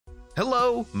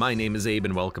Hello, my name is Abe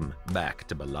and welcome back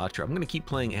to Balatro. I'm gonna keep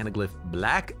playing Anaglyph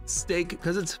Black Stake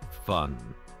because it's fun.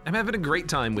 I'm having a great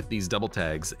time with these double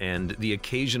tags and the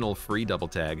occasional free double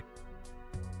tag.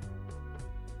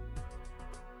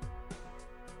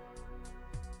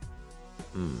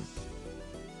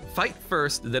 Fight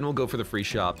first, then we'll go for the free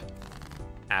shop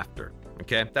after,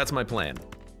 okay? That's my plan.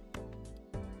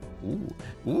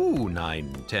 Ooh,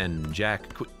 9, 10, Jack,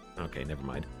 okay, never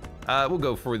mind. We'll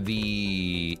go for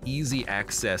the easy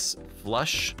access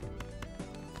flush.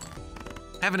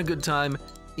 Having a good time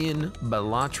in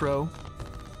Balatro.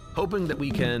 Hoping that we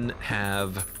can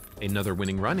have another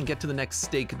winning run and get to the next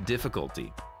stake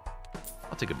difficulty.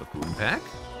 I'll take a buffoon pack.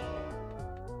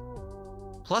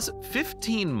 Plus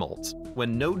 15 mult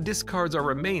when no discards are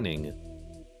remaining,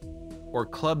 or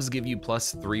clubs give you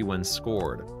plus 3 when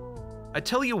scored. I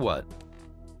tell you what,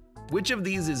 which of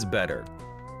these is better?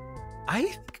 I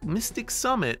think Mystic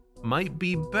Summit might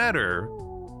be better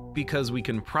because we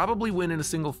can probably win in a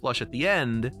single flush at the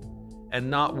end and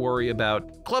not worry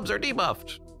about clubs are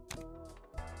debuffed.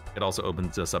 It also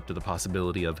opens us up to the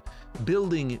possibility of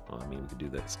building, well, I mean, we could do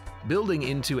this, building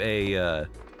into a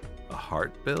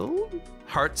heart build,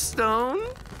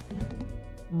 heartstone,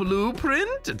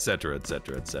 blueprint, etc.,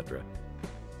 etc., etc.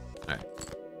 All right,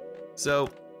 so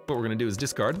what we're gonna do is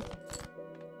discard,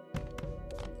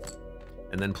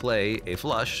 and then play a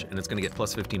flush, and it's gonna get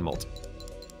plus 15 mult.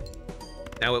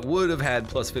 Now it would have had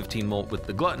plus 15 mult with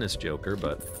the Gluttonous Joker,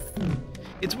 but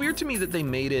it's weird to me that they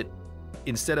made it,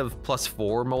 instead of plus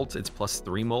 4 mult, it's plus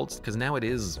 3 mult, because now it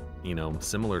is, you know,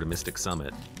 similar to Mystic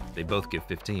Summit. They both give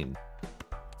 15.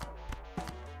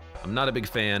 I'm not a big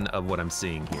fan of what I'm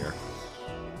seeing here.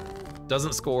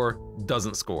 Doesn't score,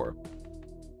 doesn't score.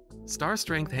 Star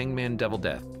Strength, Hangman, Devil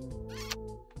Death.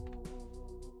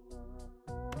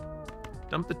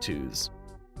 Dump the 2s.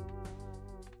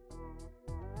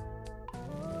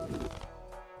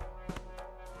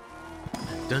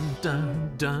 Dun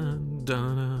dun dun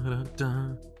dun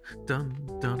dun dun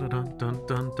dun dun dun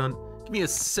dun dun. Give me a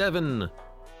 7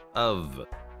 of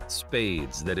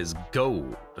spades that is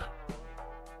gold.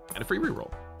 And a free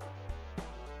reroll.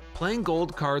 Playing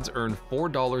gold cards earn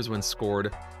 $4 when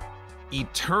scored.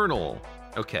 Eternal.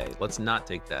 Okay, let's not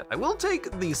take that. I will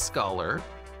take the Scholar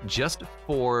just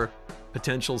for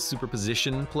potential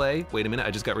superposition play. Wait a minute,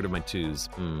 I just got rid of my 2s.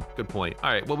 Good point. All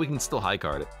right, well, we can still high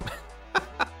card it.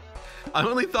 I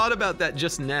only thought about that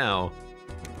just now.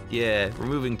 Yeah,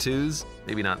 removing 2s,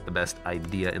 maybe not the best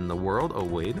idea in the world. Oh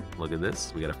wait, look at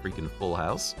this. We got a freaking full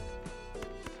house.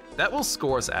 That will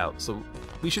score us out, so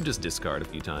we should just discard a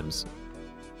few times.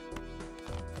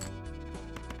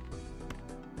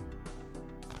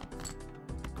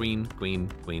 Queen, queen,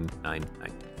 queen, 9,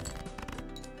 9.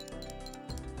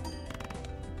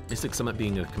 Mystic Summit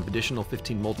being a conditional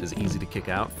 15 mult is easy to kick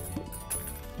out.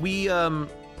 We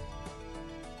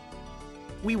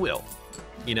will.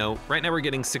 You know, right now we're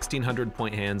getting 1600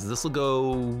 point hands. This will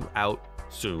go out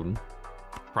soon,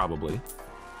 probably.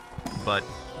 But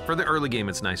for the early game,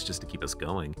 it's nice just to keep us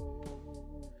going.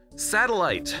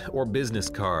 Satellite or business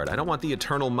card. I don't want the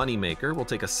eternal moneymaker. We'll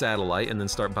take a satellite and then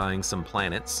start buying some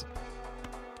planets.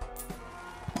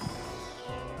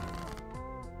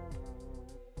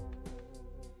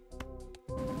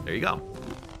 There you go.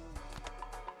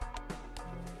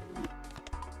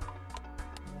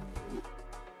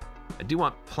 I do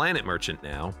want Planet Merchant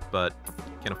now, but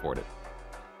can't afford it.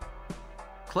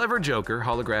 Clever Joker,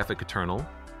 Holographic Eternal.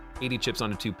 80 chips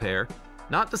on a 2 pair.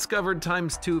 Not discovered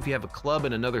 ×2 if you have a club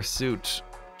and another suit.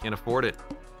 Can't afford it.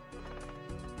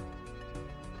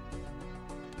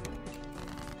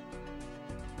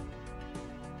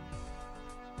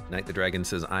 Knight the Dragon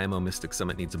says, IMO Mystic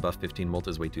Summit needs a buff 15 mult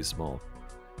is way too small.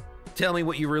 Tell me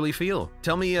what you really feel.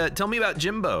 Tell me about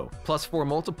Jimbo, +4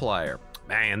 multiplier.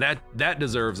 Man, that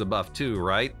deserves a buff too,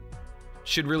 right?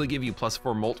 Should really give you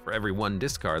 +4 mult for every 1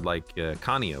 discard, like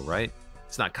Kanio, right?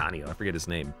 It's not Kanio, I forget his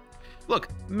name. Look,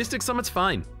 Mystic Summit's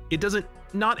fine. It doesn't,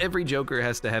 not every Joker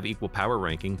has to have equal power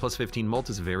ranking. Plus 15 mult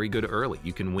is very good early.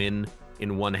 You can win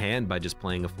in one hand by just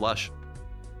playing a flush.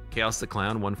 Chaos the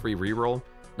Clown, 1 free reroll.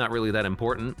 Not really that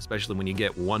important, especially when you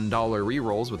get $1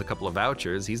 rerolls with a couple of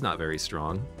vouchers. He's not very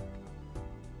strong.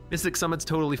 Mystic Summit's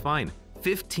totally fine.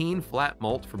 15 flat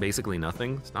mult for basically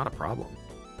nothing, it's not a problem.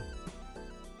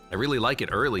 I really like it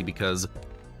early because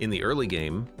in the early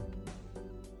game,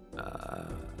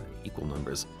 equal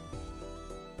numbers,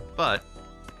 but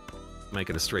might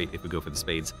get a straight if we go for the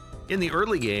spades. In the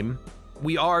early game,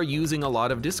 we are using a lot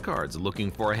of discards,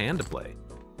 looking for a hand to play.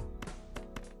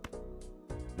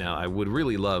 Now, I would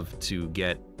really love to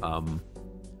get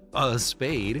a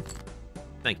spade.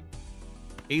 Thank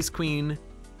you. Ace, Queen,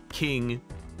 King,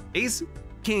 Ace,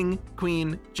 king,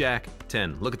 queen, jack,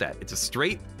 10. Look at that. It's a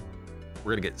straight.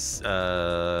 We're gonna get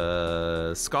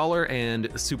scholar and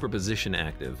superposition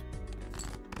active.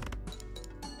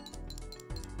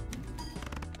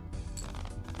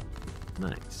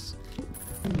 Nice.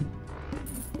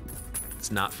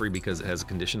 It's not free because it has a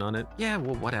condition on it. Yeah,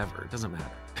 well, whatever. It doesn't matter.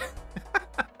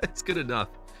 It's good enough.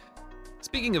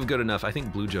 Speaking of good enough, I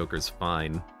think Blue Joker's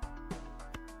fine.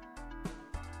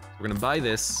 We're gonna buy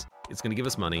this. It's gonna give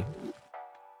us money.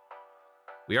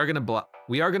 We are gonna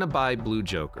buy Blue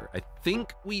Joker. I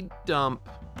think we dump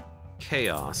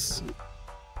Chaos,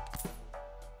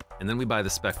 and then we buy the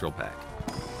Spectral pack.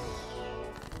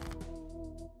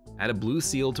 Add a blue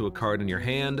seal to a card in your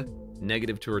hand,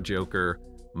 negative to a Joker,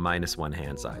 -1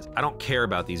 hand size. I don't care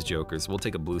about these Jokers. We'll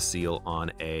take a blue seal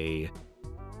on a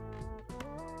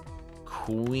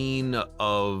Queen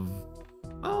of...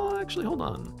 Oh, actually, hold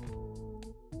on.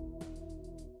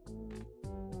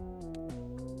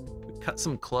 We cut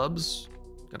some clubs.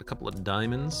 Got a couple of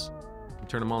diamonds.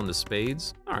 Turn them all into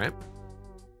spades. All right.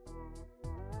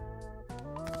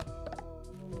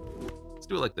 Let's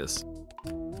do it like this.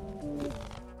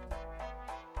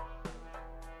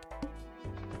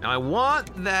 Now I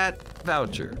want that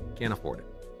voucher. Can't afford it.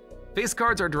 Face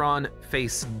cards are drawn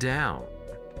face down.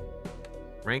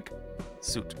 Rank,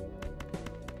 suit.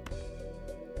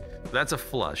 That's a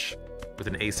flush with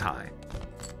an ace high.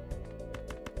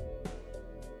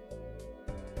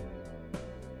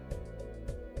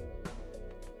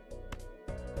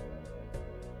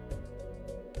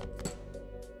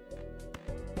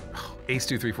 Oh, ace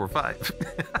 2, 3, 4, 5.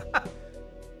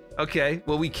 Okay,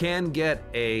 well we can get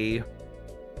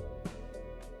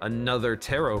another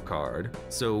tarot card,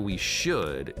 so we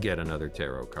should get another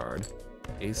tarot card.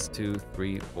 Ace 2,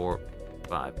 3, 4,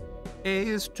 5.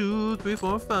 Ace 2, 3,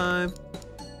 4, 5.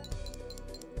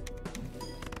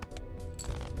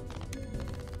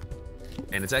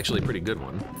 And it's actually a pretty good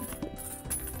one.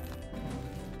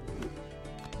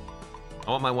 I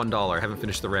want my $1. I haven't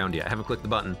finished the round yet. I haven't clicked the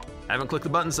button. I haven't clicked the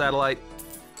button, Satellite.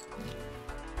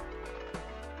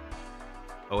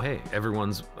 Oh hey,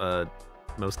 everyone's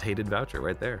most hated voucher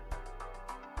right there.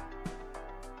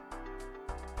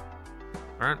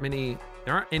 There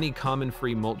aren't any common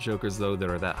free Molt Jokers though that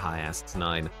are that high, asks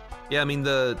 9. Yeah, I mean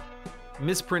the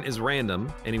misprint is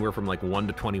random, anywhere from like 1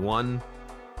 to 21,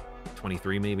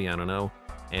 23 maybe, I don't know.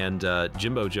 And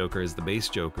Jimbo Joker is the base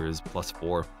Joker is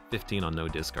 +4, 15 on no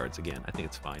discards. Again, I think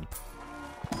it's fine.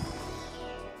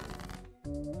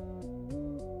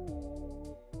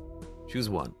 Choose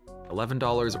one,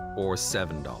 $11 or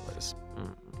 $7.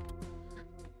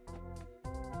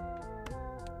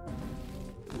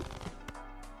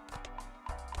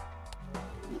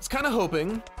 I was kind of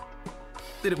hoping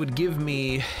that it would give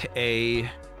me a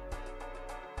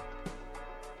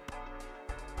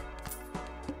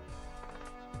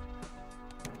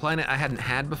planet I hadn't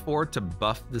had before to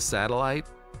buff the satellite.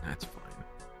 That's fine.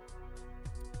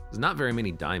 There's not very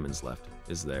many diamonds left,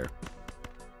 is there?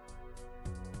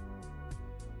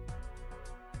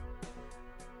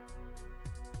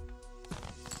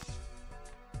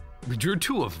 We drew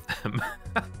 2 of them.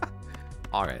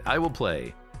 All right, I will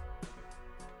play.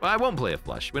 Well, I won't play a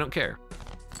flush. We don't care.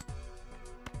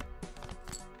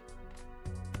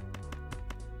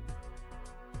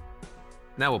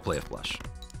 Now we'll play a flush.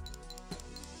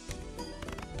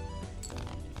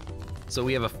 So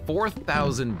we have a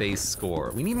 4,000 base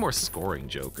score. We need more scoring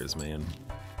Jokers, man.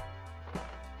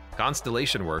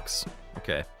 Constellation works.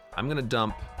 Okay, I'm gonna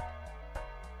dump.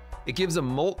 It gives a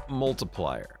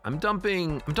multiplier. I'm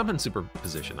dumping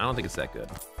superposition. I don't think it's that good.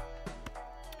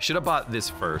 Should have bought this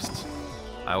first.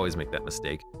 I always make that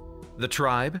mistake. The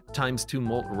Tribe, ×2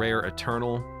 Molt Rare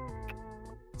Eternal.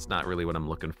 It's not really what I'm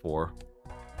looking for.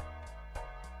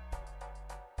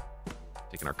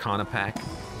 Take an Arcana pack.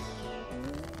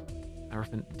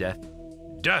 Hierophant, Death.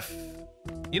 Death!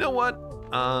 You know what?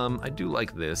 I do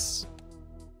like this.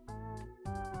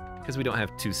 Because we don't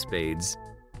have 2 spades.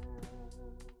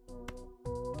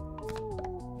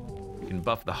 We can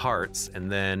buff the hearts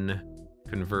and then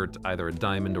convert either a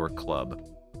diamond or a club.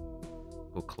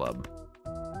 Go club.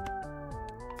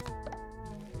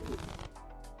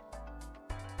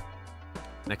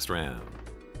 Next round.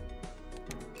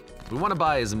 We want to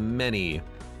buy as many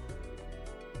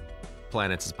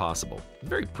planets as possible.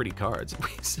 Very pretty cards.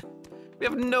 We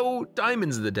have no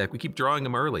diamonds in the deck. We keep drawing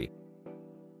them early.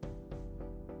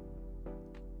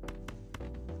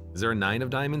 Is there a 9 of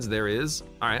diamonds? There is.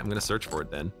 All right, I'm gonna search for it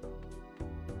then.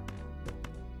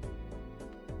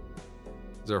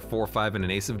 Is there a 4, 5, and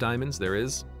an ace of diamonds? There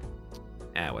is.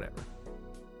 Ah, whatever.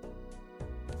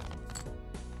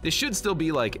 This should still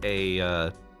be like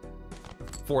a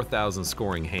 4,000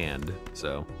 scoring hand,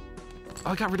 so.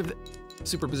 Oh, I got rid of the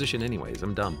superposition anyways,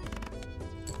 I'm dumb.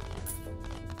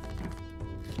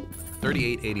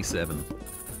 3887.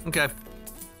 Okay.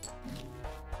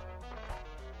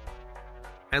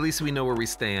 At least we know where we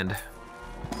stand.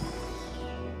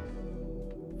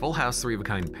 Full house, 3 of a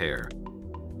kind pair.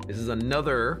 This is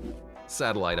another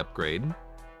satellite upgrade.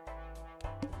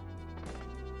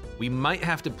 We might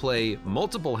have to play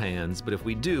multiple hands, but if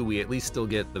we do, we at least still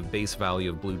get the base value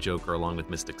of Blue Joker along with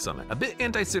Mystic Summit. A bit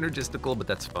anti-synergistical, but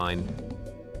that's fine.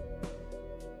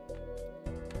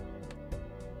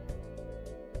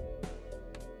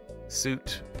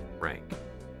 Suit, rank.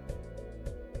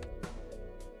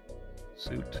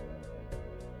 Suit.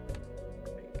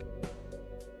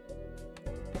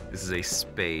 This is a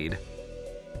spade.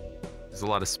 There's a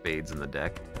lot of spades in the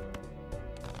deck.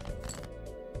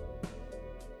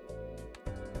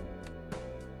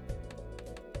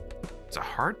 It's a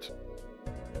heart?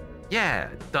 Yeah,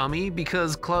 dummy,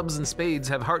 because clubs and spades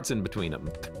have hearts in between them.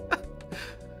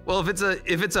 Well, if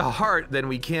it's a heart, then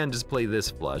we can just play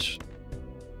this flush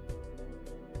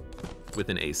with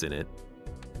an ace in it.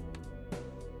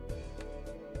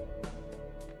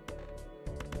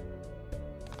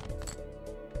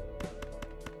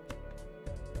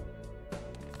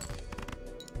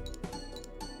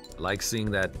 I like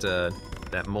seeing that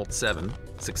that Molt 7,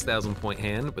 6,000 point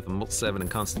hand with a Molt 7 in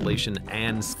Constellation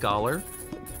and Scholar.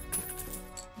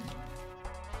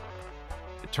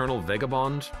 Eternal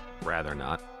Vagabond, rather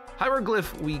not.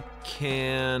 Hieroglyph we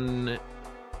can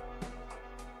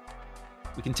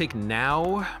take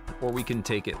now, or we can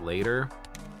take it later.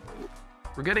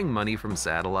 We're getting money from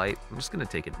Satellite. I'm just gonna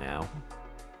take it now.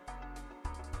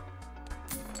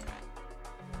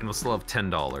 And we'll still have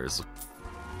 $10.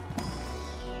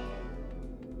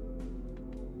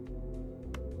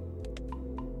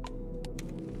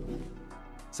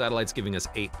 Satellite's giving us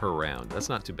 8 per round. That's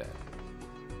not too bad.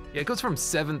 Yeah, it goes from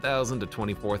 7,000 to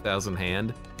 24,000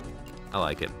 hand. I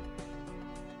like it.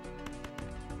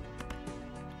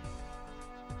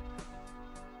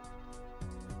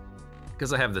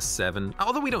 Because I have the 7.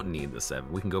 Although we don't need the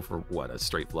 7. We can go for, what, a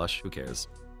straight flush? Who cares?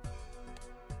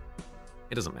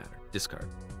 It doesn't matter. Discard.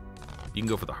 You can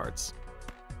go for the hearts.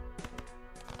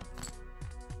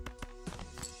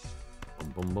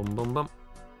 Boom, boom, boom, boom, boom.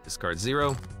 Discard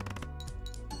 0.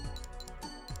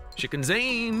 Chicken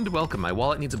Zaned, welcome. My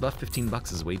wallet needs a buff. 15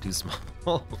 bucks is way too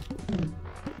small.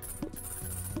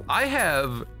 I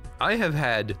have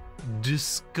had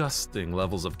disgusting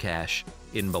levels of cash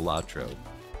in Balatro.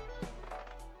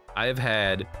 I have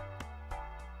had,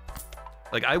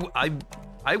 like,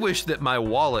 I wish that my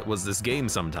wallet was this game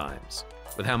sometimes,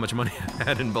 with how much money I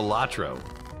had in Balatro.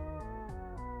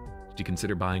 Did you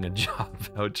consider buying a job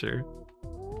voucher?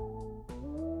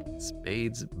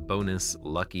 Spades, bonus,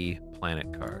 lucky,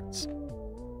 planet cards.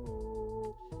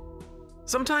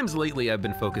 Sometimes lately I've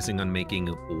been focusing on making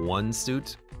one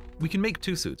suit. We can make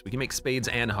 2 suits. We can make spades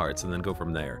and hearts and then go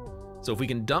from there. So if we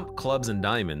can dump clubs and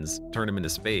diamonds, turn them into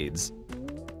spades,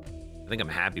 I think I'm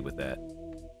happy with that.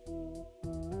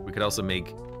 We could also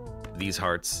make these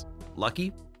hearts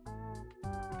lucky,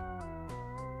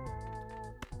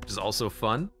 which is also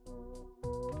fun.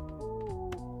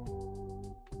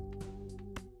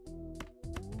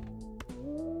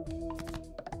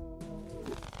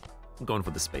 I'm going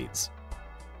for the spades.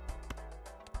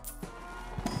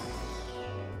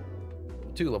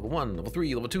 2, level 1, level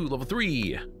 3, level 2, level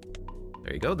 3.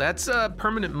 There you go. That's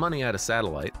permanent money out of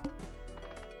Satellite.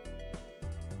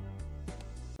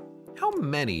 How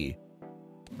many?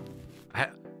 I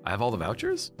have all the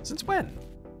vouchers? Since when?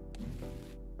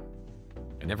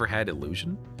 I never had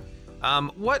Illusion.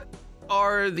 What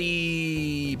are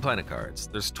the planet cards?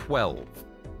 There's 12.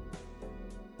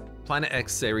 Planet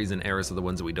X, Ceres, and Eris are the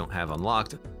ones that we don't have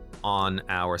unlocked on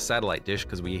our Satellite dish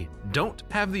because we don't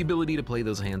have the ability to play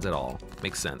those hands at all.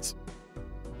 Makes sense.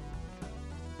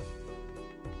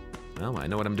 Well, I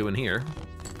know what I'm doing here.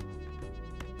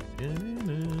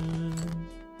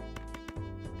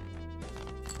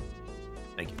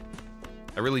 Thank you.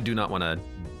 I really do not want to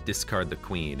discard the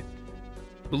Queen.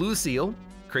 Blue Seal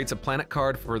creates a planet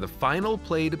card for the final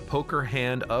played poker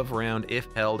hand of round if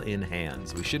held in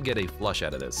hands. We should get a flush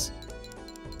out of this.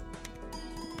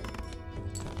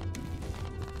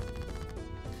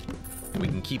 And we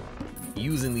can keep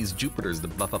using these Jupiters to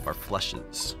buff up our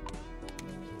flushes.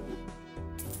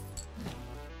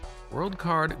 World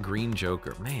card, Green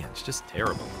Joker. Man, it's just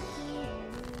terrible.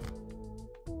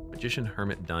 Magician,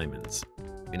 Hermit, Diamonds.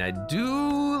 I mean, I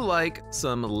do like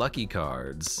some lucky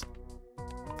cards.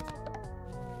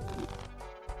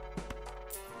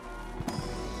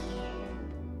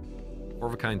 Four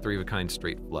of a kind, 3 of a kind,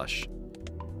 straight flush.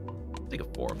 Take a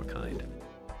 4 of a kind.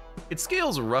 It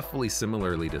scales roughly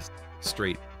similarly to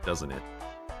straight, doesn't it?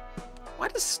 Why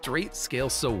does straight scale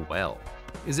so well?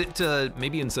 Is it to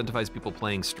maybe incentivize people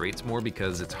playing straights more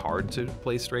because it's hard to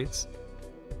play straights?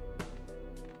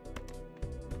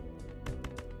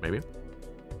 Maybe.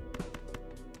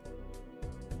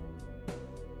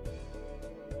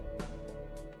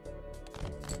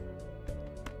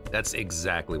 That's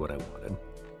exactly what I wanted.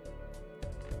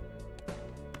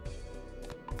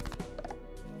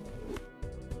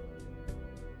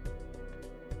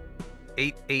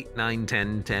 8, 8, 9,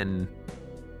 10, 10,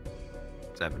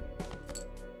 7.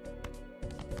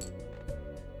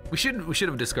 We should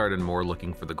have discarded more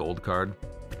looking for the gold card.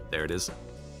 There it is.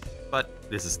 But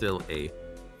this is still a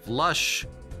flush.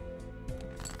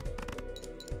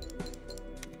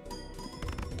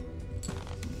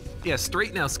 Yeah,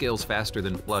 straight now scales faster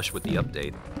than flush with the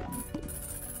update.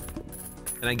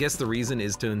 And I guess the reason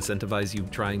is to incentivize you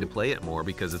trying to play it more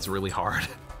because it's really hard.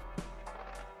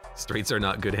 Straights are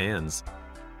not good hands.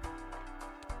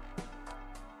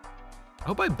 I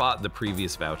hope I bought the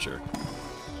previous voucher.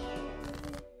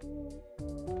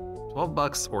 12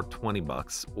 bucks or 20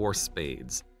 bucks or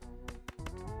spades.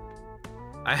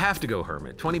 I have to go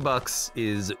hermit. 20 bucks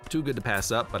is too good to pass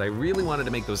up, but I really wanted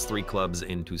to make those 3 clubs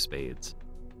into spades.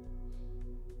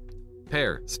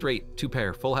 Pair, straight, 2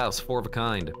 pair, full house, 4 of a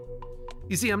kind.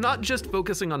 You see, I'm not just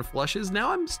focusing on flushes,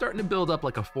 now I'm starting to build up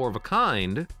like a 4 of a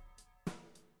kind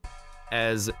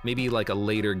as maybe like a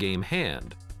later game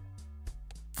hand.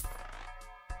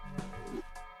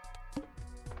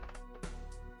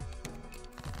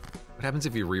 What happens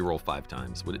if you reroll 5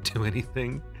 times? Would it do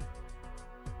anything?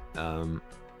 We don't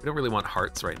really want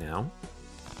hearts right now.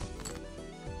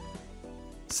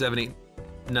 7, 8,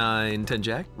 9, 10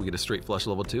 jack. We get a straight flush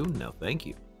level 2. No, thank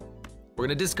you. We're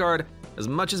gonna discard as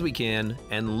much as we can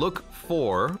and look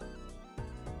for...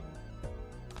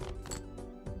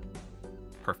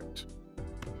 Perfect.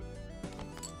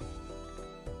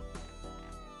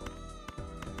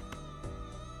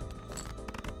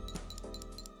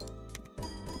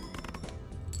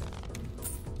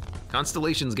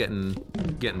 Constellation's getting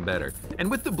better.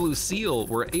 And with the blue seal,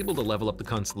 we're able to level up the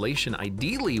Constellation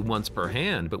ideally once per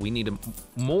hand, but we need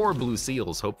more blue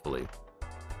seals, hopefully.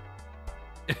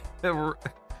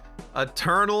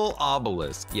 Eternal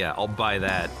Obelisk. Yeah, I'll buy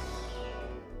that.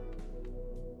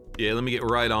 Yeah, let me get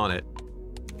right on it.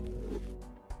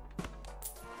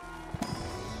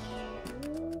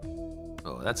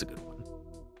 Oh, that's a good one.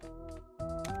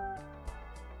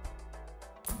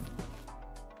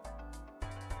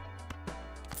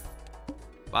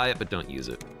 Buy it, but don't use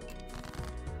it.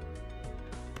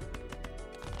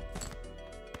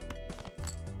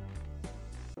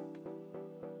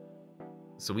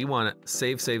 So we want to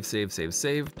save, save, save, save,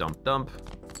 save, dump, dump.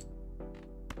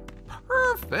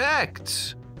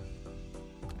 Perfect!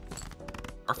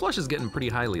 Our flush is getting pretty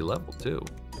highly leveled too.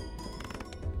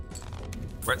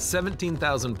 We're at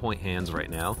 17,000 point hands right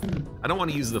now. I don't want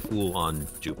to use the Fool on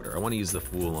Jupiter. I want to use the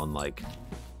Fool on like,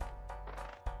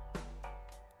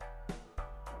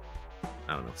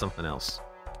 I don't know, something else.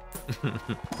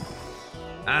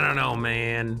 I don't know,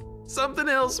 man. Something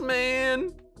else,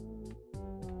 man.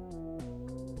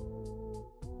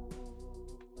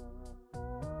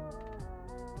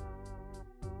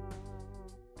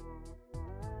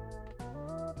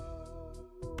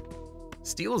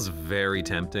 Steel is very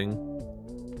tempting.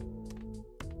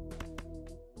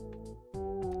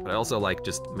 But I also like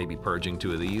just maybe purging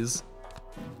 2 of these.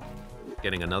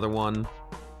 Getting another one.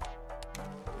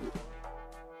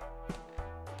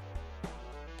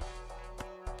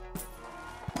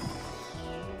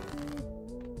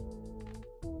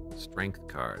 Strength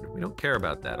card. We don't care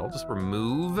about that. I'll just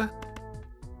remove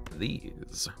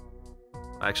these.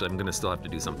 Actually, I'm gonna still have to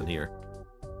do something here.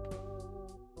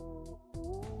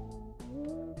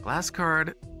 Glass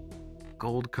card,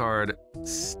 gold card,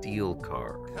 steel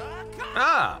card.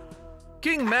 Ah!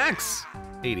 King Max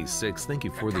 86, thank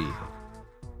you for the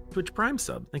Twitch Prime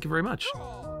sub. Thank you very much.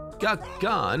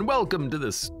 Kaka, and welcome to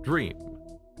the stream.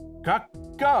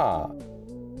 Kaka!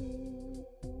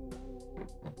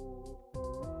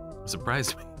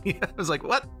 Surprised me. I was like,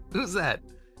 what? Who's that?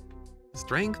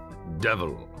 Strength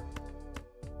Devil.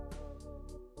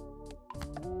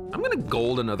 I'm gonna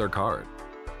gold another card.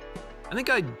 I think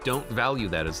I don't value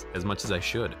that as much as I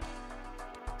should.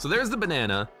 So there's the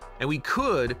banana, and we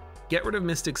could get rid of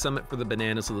Mystic Summit for the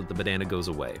banana so that the banana goes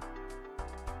away.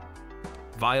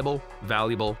 Viable,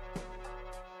 valuable,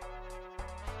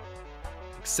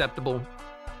 acceptable.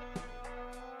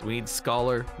 Do we need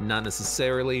Scholar? Not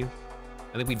necessarily.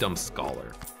 I think we dump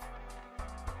Scholar.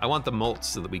 I want the Molt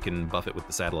so that we can buff it with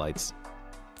the satellites.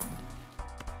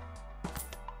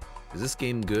 Is this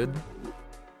game good?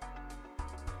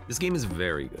 This game is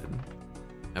very good.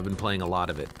 I've been playing a lot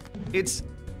of it. It's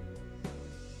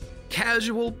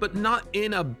casual, but not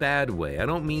in a bad way. I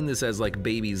don't mean this as like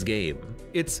baby's game.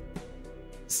 It's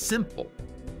simple,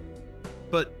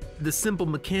 but the simple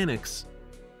mechanics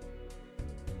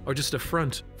are just a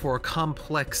front for a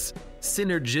complex,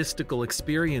 synergistical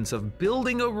experience of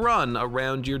building a run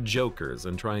around your jokers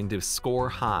and trying to score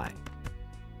high.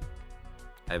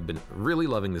 I've been really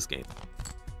loving this game.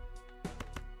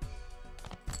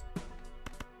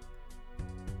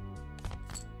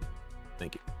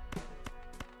 Thank you.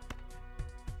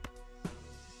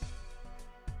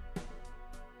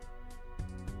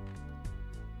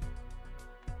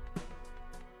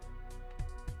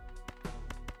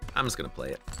 I'm just gonna play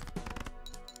it.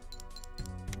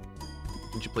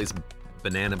 Didn't you place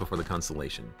banana before the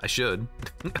Constellation? I should.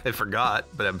 I forgot,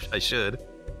 but I should.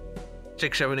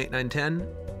 Check 7, 8, 9, 10.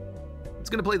 It's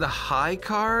gonna play the high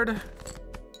card.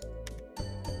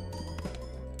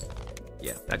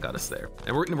 Yeah, that got us there.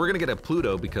 And we're gonna get a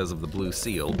Pluto because of the blue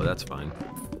seal, but that's fine.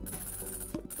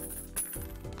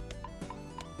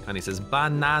 Honey says,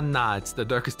 banana, it's the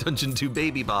Darkest Dungeon 2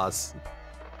 baby boss.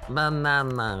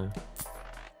 Banana.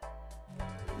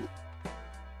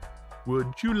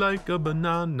 Would you like a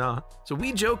banana? So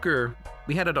we Joker,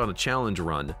 we had it on a challenge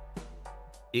run.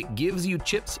 It gives you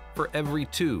chips for every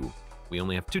 2. We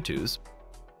only have 2 2s.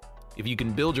 If you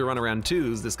can build your run around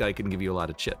 2s, this guy can give you a lot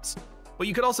of chips. But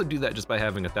you could also do that just by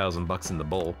having $1,000 in the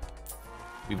bowl.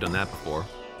 We've done that before.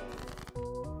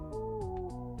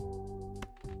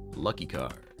 Lucky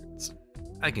cards.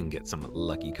 I can get some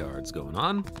lucky cards going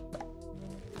on.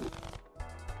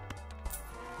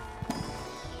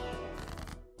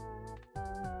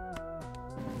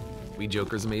 We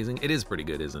Joker's amazing. It is pretty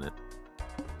good, isn't it?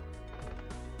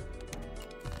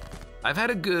 Have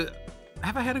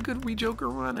I had a good We Joker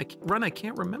run? I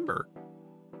can't remember.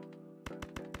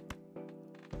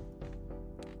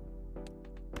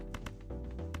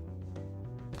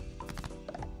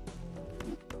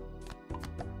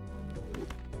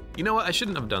 You know what? I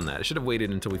shouldn't have done that. I should have waited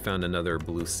until we found another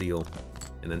blue seal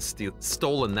and then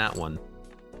stolen that one.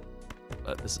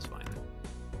 But this is fine.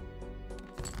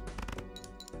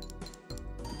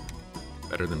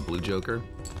 Better than blue Joker.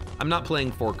 I'm not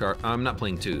playing I'm not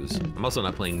playing 2s. I'm also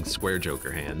not playing square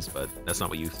Joker hands, but that's not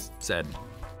what you said.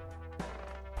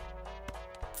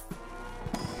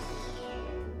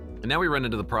 And now we run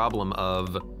into the problem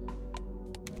of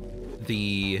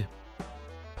the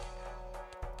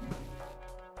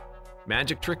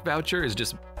magic trick voucher is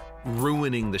just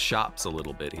ruining the shops a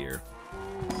little bit here.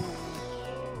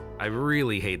 I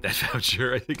really hate that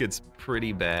voucher. I think it's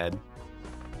pretty bad.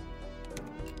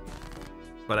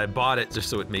 But I bought it just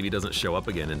so it maybe doesn't show up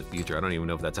again in the future. I don't even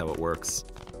know if that's how it works.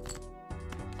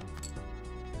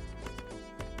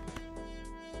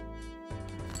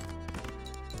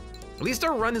 At least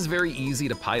our run is very easy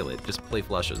to pilot. Just play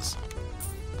flushes.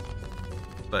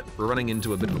 But we're running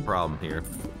into a bit of a problem here.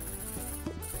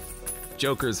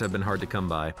 Jokers have been hard to come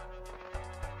by.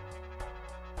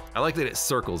 I like that it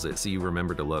circles it so you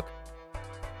remember to look.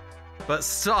 But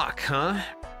suck, huh?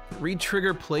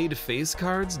 Re-trigger played face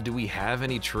cards? Do we have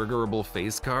any triggerable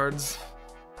face cards?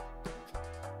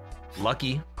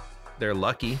 Lucky. They're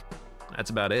lucky.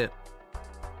 That's about it.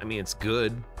 I mean, it's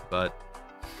good, but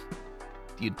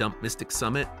do you dump Mystic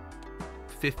Summit?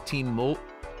 15 molt?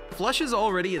 Flush is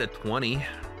already at a 20.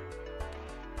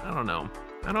 I don't know.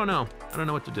 I don't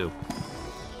know what to do.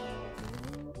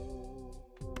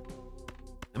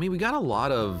 I mean, we got a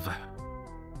lot of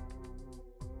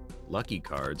lucky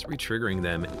cards, re-triggering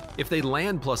them. If they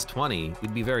land plus 20,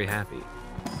 we'd be very happy.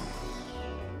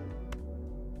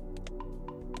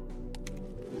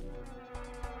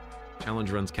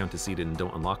 Challenge runs count as seeded and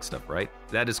don't unlock stuff, right?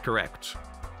 That is correct.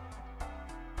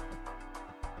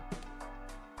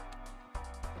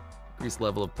 Increase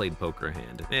level of played poker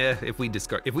hand. If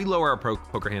we lower our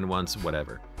poker hand once,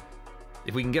 whatever.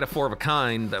 If we can get a 4 of a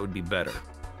kind, that would be better.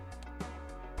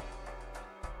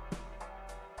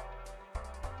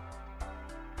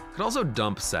 Could also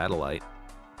dump satellite.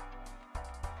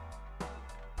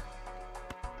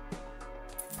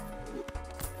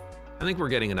 I think we're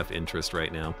getting enough interest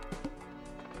right now.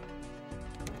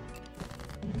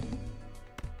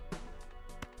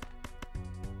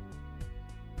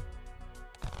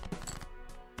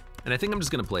 And I think I'm just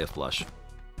gonna play a flush.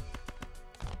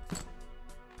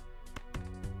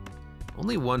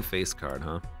 Only one face card,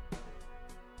 huh?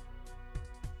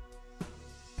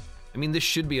 I mean, this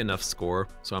should be enough score,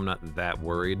 so I'm not that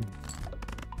worried.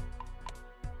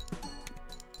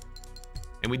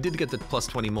 And we did get the plus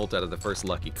 20 molt out of the first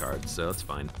lucky card, so that's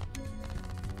fine.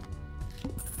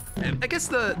 I guess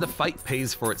the fight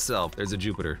pays for itself. There's a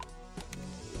Jupiter.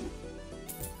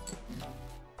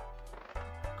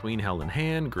 Queen held in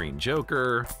hand, green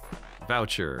joker.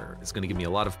 Voucher. It's gonna give me a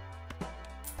lot of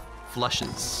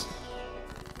flushes.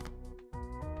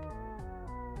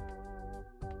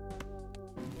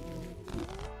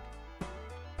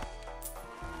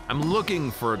 I'm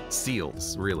looking for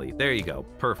seals, really. There you go,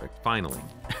 perfect, finally.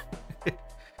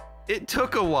 It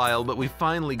took a while, but we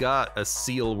finally got a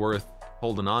seal worth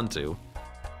holding on to.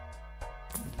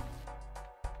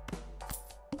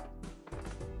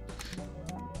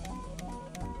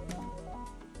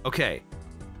 Okay,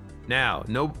 now,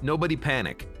 nobody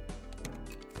panic.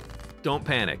 Don't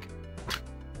panic.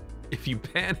 If you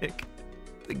panic,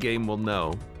 the game will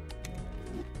know.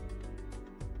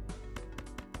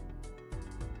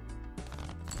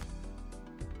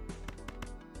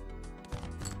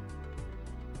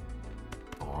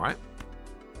 All right.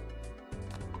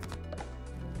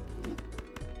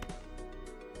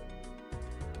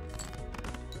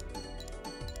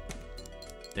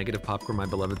 Negative popcorn, my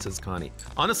beloved, says Connie.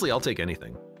 Honestly, I'll take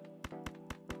anything.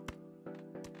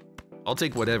 I'll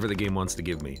take whatever the game wants to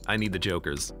give me. I need the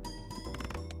jokers.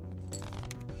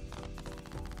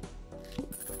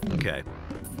 Okay.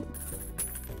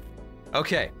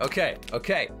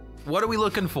 Okay. What are we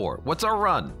looking for? What's our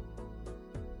run?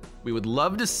 We would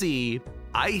love to see,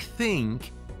 I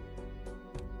think,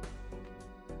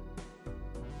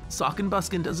 Sock and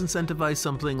Buskin does incentivize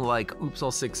something like Oops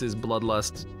All Sixes,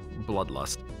 Bloodlust,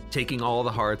 taking all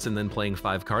the hearts and then playing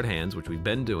 5-card hands, which we've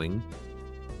been doing.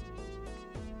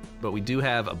 But we do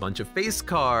have a bunch of face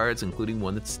cards, including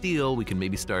one that's steel. We can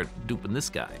maybe start duping this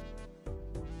guy.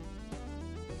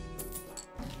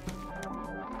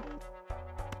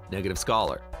 Negative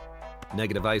Scholar.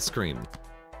 Negative Ice Cream.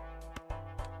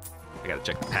 I gotta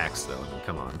check the packs though, I mean,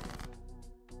 come on.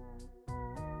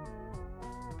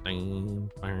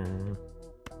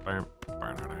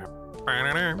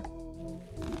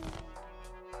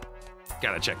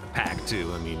 Gotta check the pack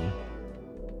too, I mean,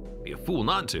 be a fool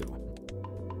not to.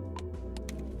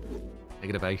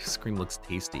 Negative Ice Cream looks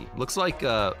tasty. Looks like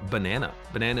banana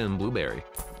and blueberry.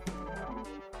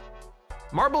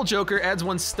 Marble Joker adds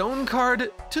 1 stone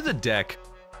card to the deck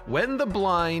when the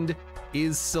blind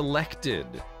is selected.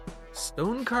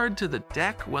 Stone card to the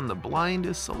deck when the blind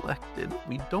is selected.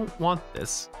 We don't want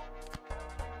this.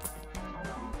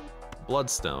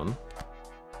 Bloodstone.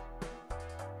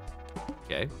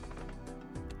 Okay.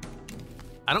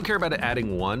 I don't care about it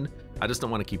adding 1. I just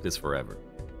don't want to keep this forever.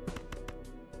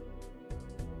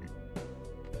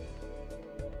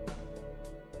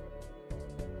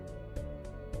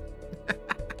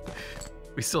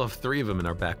 We still have 3 of them in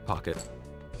our back pocket.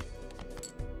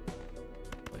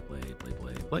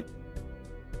 Play.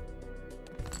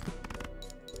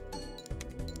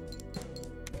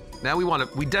 Now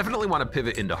we definitely want to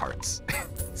pivot into hearts.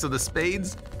 So the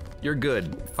spades, you're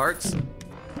good. Hearts,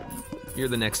 you're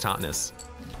the next hotness.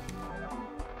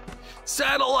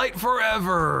 Satellite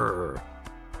forever!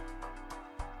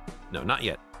 No, not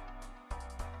yet.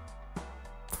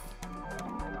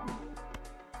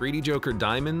 Greedy Joker,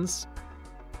 diamonds.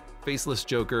 Faceless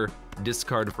Joker,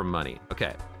 discard for money.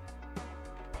 Okay.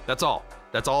 That's all.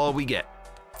 That's all we get.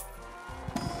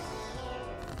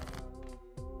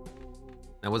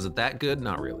 Now, was it that good?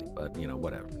 Not really, but you know,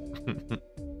 whatever.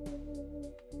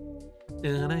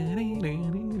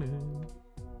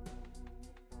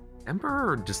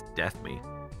 Emperor just death me.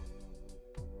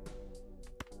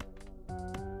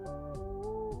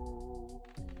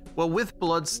 Well, with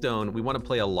Bloodstone, we want to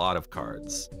play a lot of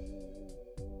cards.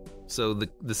 So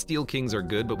the Steel Kings are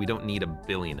good, but we don't need a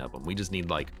billion of them. We just need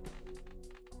like,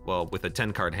 well, with a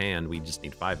 10-card hand, we just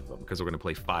need 5 of them because we're gonna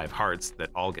play 5 hearts that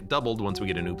all get doubled once we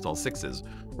get an Oops All Sixes.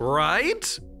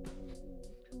 Right?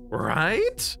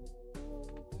 Right?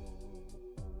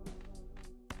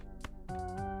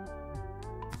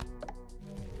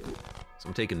 So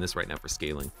I'm taking this right now for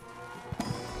scaling.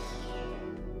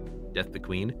 Death the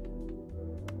Queen.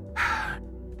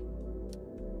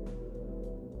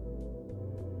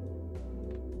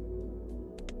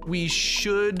 We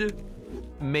should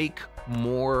make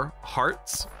more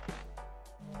hearts,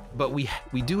 but we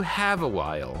do have a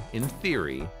while, in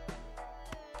theory.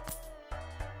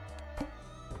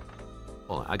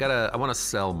 Hold on, I wanna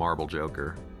sell Marble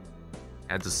Joker.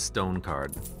 Adds a stone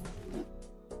card.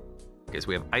 Okay, so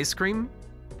we have Ice Cream,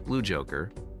 Blue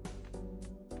Joker,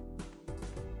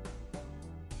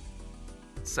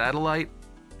 Satellite,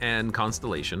 and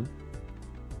Constellation.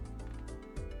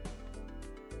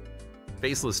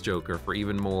 Faceless Joker for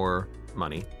even more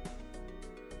money.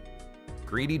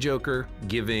 Greedy Joker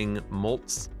giving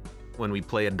mults when we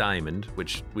play a diamond,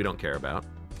 which we don't care about.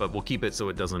 but we'll keep it so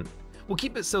it doesn't. We'll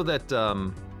keep it so that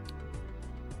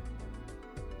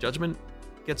Judgment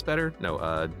gets better.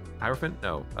 No, Hierophant.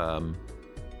 No,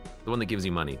 the one that gives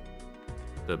you money.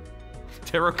 The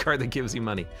tarot card that gives you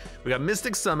money. We got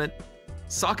Mystic Summit,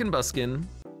 Sock and Buskin,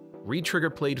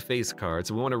 re-trigger played face cards.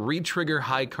 So we want to re-trigger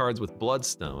high cards with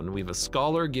Bloodstone. We have a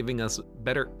Scholar giving us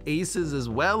better aces as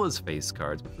well as face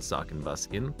cards with the Sock and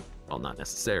Buskin. Well, not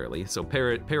necessarily. So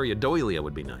Periodolia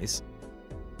would be nice.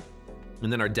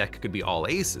 And then our deck could be all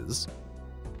aces.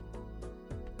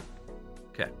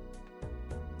 Okay.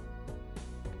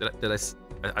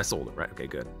 I sold it, right? Okay,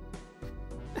 good.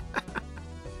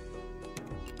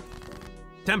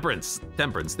 Temperance,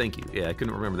 thank you. Yeah, I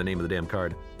couldn't remember the name of the damn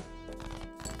card.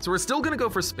 So we're still gonna go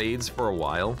for spades for a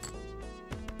while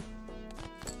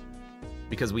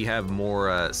because we have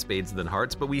more spades than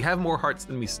hearts, but we have more hearts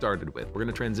than we started with. We're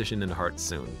gonna transition into hearts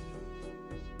soon.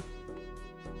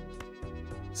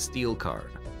 Steel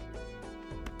card.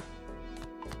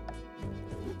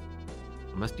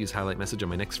 I must use highlight message on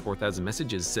my next 4,000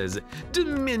 messages, says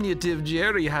Diminutive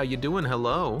Jerry, how you doing?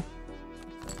 Hello.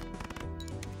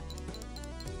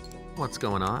 What's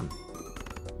going on?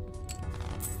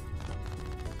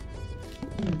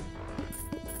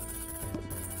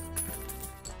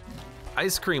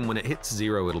 Ice cream, when it hits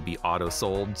 0, it'll be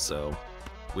auto-sold, so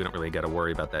we don't really gotta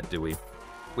worry about that, do we?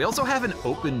 We also have an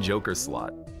open Joker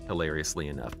slot, hilariously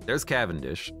enough. There's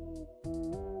Cavendish.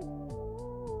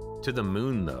 To the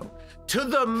moon, though. To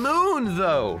the moon,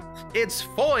 though! It's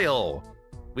foil!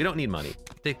 We don't need money.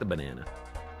 Take the banana.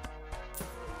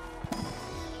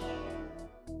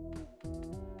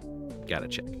 Gotta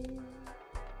check.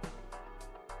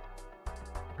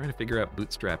 Trying to figure out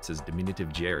Bootstraps as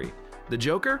Diminutive Jerry. The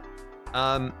Joker?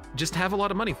 Just have a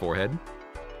lot of money, forehead.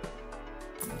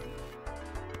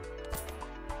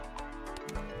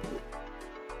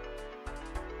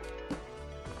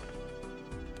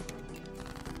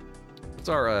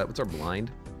 What's our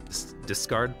blind?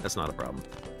 Discard? That's not a problem.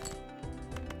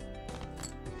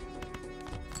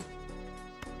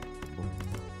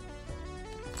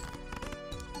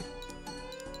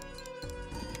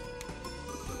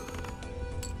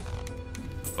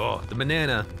 Oh, the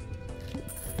banana.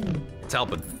 It's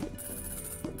helping.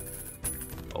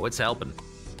 Oh, it's helping.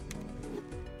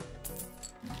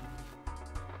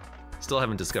 Still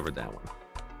haven't discovered that one.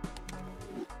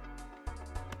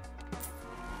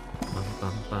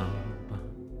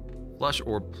 Flush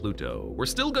or Pluto? We're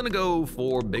still gonna go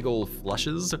for big ol'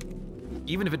 flushes,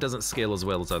 even if it doesn't scale as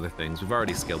well as other things. We've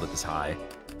already scaled it this high.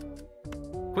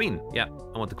 Queen, yeah,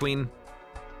 I want the queen.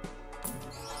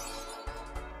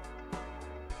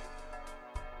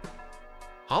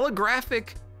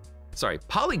 Holographic, sorry,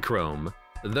 Polychrome,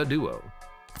 the duo.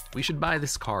 We should buy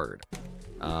this card.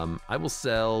 I will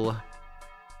sell.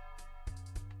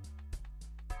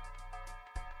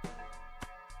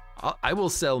 I will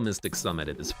sell Mystic Summit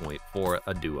at this point for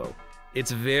a duo.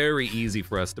 It's very easy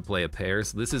for us to play a pair,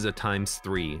 so this is a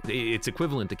 ×3. It's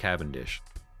equivalent to Cavendish.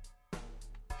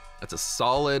 That's a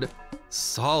solid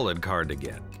card to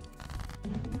get.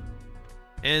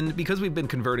 And because we've been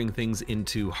converting things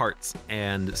into hearts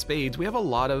and spades, we have a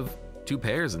lot of 2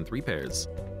 pairs and 3 pairs.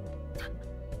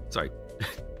 Sorry,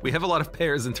 we have a lot of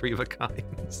pairs and 3 of a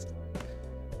kinds.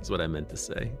 That's what I meant to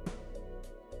say.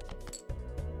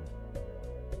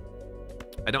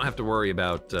 I don't have to worry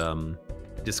about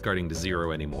discarding to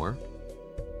 0 anymore.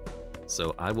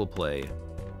 So I will play.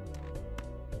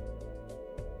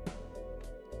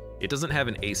 It doesn't have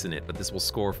an ace in it, but this will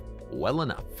score well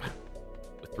enough.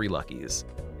 3 luckies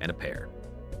and a pair.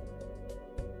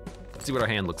 Let's see what our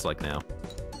hand looks like now.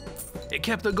 It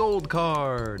kept a gold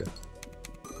card.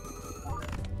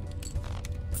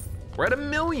 We're at 1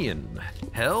 million.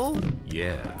 Hell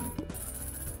yeah.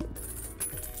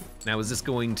 Now is this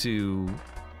going to,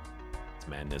 it's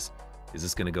madness. Is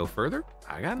this gonna go further?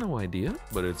 I got no idea,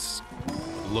 but it's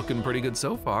looking pretty good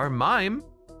so far. Mime.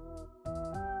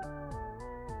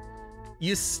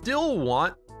 You still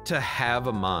want to have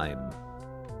a mime.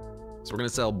 So we're gonna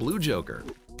sell Blue Joker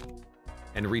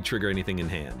and re-trigger anything in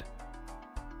hand.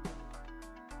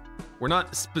 We're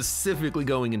not specifically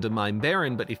going into Mime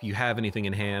Baron, but if you have anything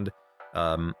in hand,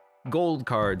 gold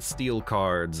cards, steel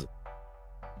cards,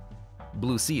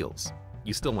 blue seals,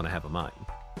 you still wanna have a mime.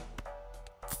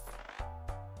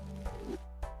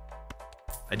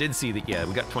 I did see that, yeah,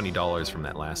 we got $20 from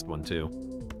that last one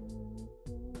too.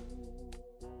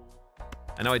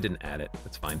 I know I didn't add it,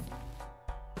 that's fine.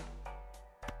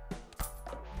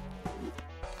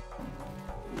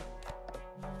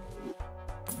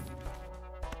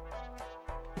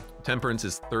 Temperance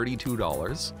is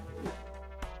 $32.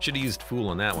 Should have used Fool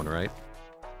on that one, right?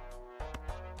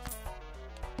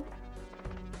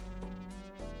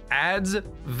 adds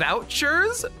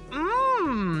vouchers?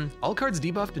 All cards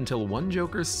debuffed until one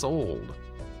Joker's sold.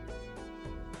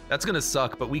 That's gonna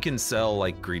suck, but we can sell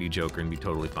like Greedy Joker and be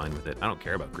totally fine with it. I don't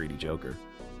care about Greedy Joker.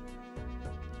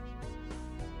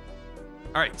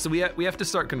 All right, so we have to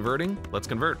start converting. Let's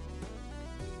convert.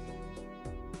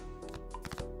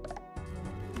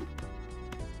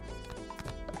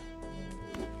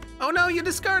 Oh no, you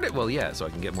discard it. Well, yeah, so I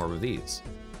can get more of these.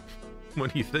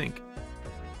 What do you think?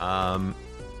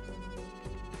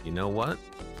 You know what?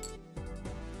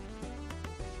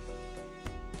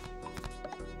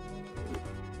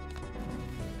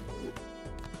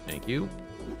 Thank you.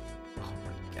 Oh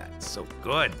my God, it's so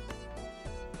good.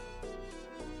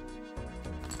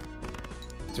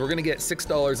 So we're gonna get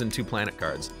 $6 and 2 planet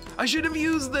cards. I should have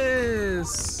used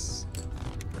this.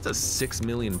 That's a 6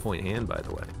 million point hand, by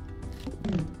the way.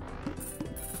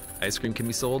 Ice cream can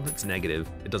be sold, it's negative,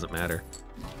 it doesn't matter.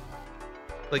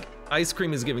 Like, ice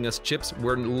cream is giving us chips,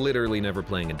 we're literally never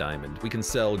playing a diamond. We can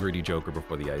sell Greedy Joker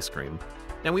before the ice cream.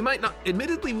 Now we might not,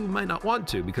 admittedly we might not want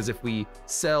to, because if we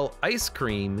sell ice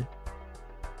cream,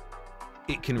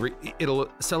 it'll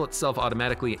sell itself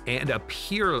automatically and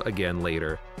appear again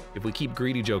later. If we keep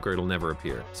Greedy Joker, it'll never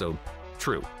appear. So,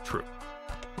 true.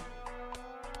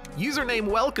 Username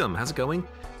welcome, how's it going?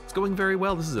 It's going very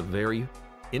well. This is a very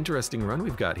interesting run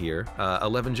we've got here.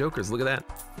 11 Jokers, look at that.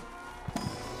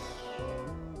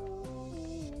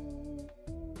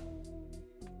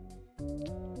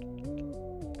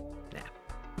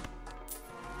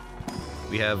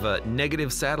 We have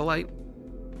negative satellite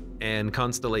and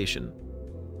Constellation.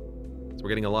 So we're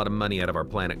getting a lot of money out of our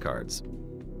planet cards.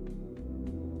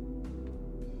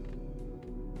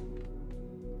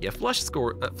 Yeah, flush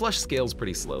scales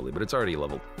pretty slowly, but it's already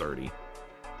level 30.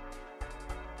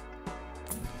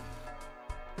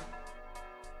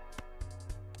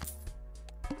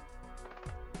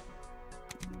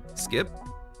 Skip.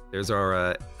 There's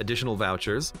our additional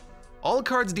vouchers. All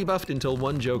cards debuffed until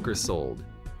one Joker sold.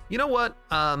 You know what?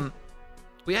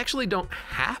 We actually don't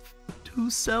have to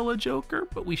sell a Joker,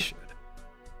 but we should.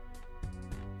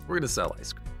 We're gonna sell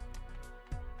ice cream.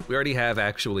 We already have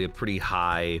actually a pretty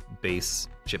high base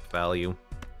chip value,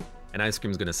 and ice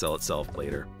cream's gonna sell itself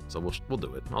later. So we'll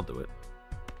do it. I'll do it.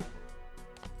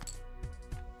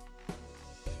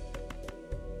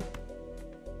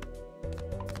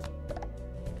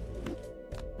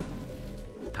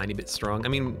 Tiny bit strong. I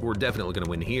mean, we're definitely gonna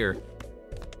win here.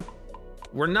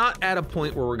 We're not at a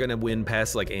point where we're gonna win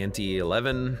past like ante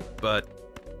 11, but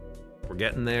we're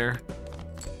getting there.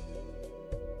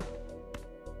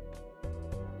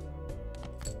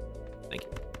 Thank you.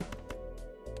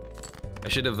 I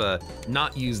should have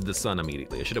not used the sun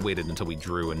immediately. I should have waited until we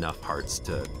drew enough hearts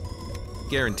to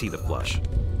guarantee the flush.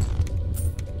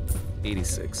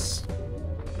 86.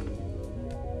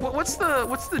 What's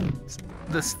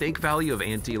the stake value of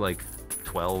ante like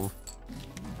 12?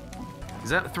 Is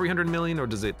that 300 million or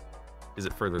is it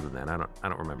further than that? I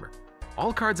don't remember.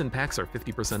 All cards and packs are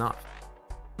 50% off.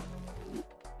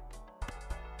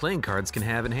 Playing cards can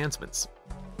have enhancements.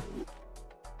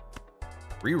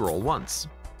 Reroll once.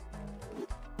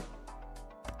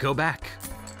 Go back.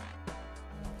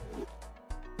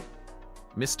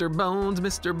 Mr. Bones,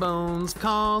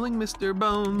 calling Mr.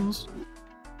 Bones.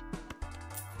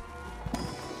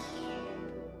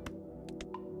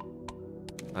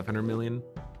 $500 million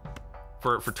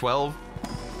for 12.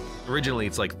 Originally,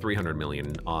 it's like 300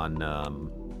 million on.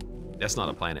 That's not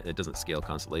a planet. It doesn't scale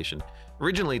Constellation.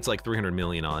 Originally, it's like 300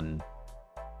 million on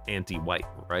anti-white,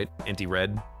 right?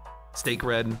 Anti-red, steak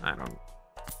red. I don't know.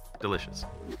 Delicious.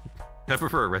 I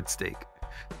prefer a red steak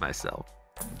myself.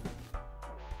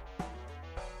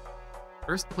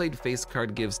 First played face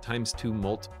card gives ×2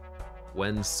 mult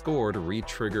when scored.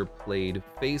 Re-trigger played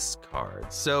face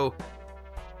cards. So.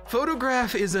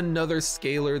 Photograph is another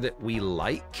scalar that we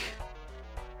like.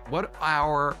 What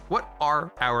are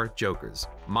our Jokers?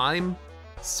 Mime,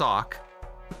 Sock,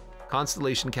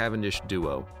 Constellation Cavendish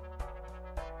Duo.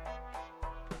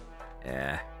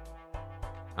 I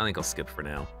think I'll skip for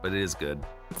now, but it is good.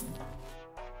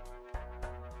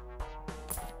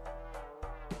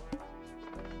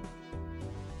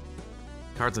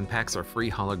 Cards and packs are free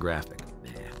holographic.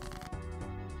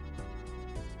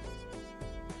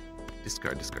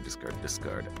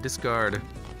 Discard.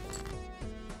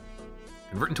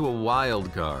 Convert into a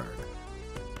wild card.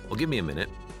 Well, give me a minute.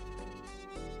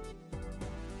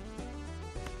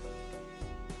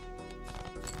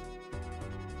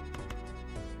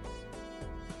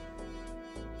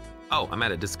 Oh, I'm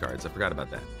out of discards. I forgot about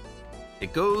that.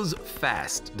 It goes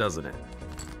fast, doesn't it?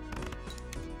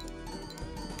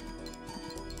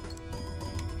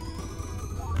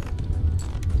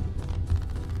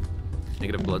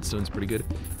 Negative Bloodstone's pretty good.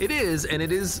 It is, and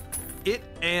it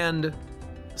and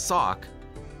Sock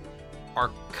are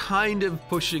kind of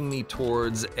pushing me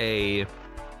towards a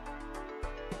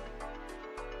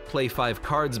play 5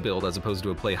 cards build as opposed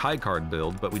to a play high card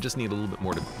build, but we just need a little bit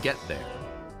more to get there.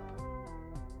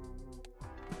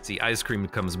 See, ice cream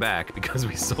comes back because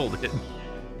we sold it.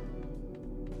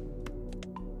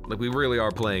 Like, we really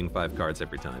are playing 5 cards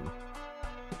every time.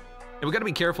 And we gotta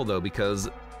be careful though, because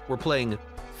we're playing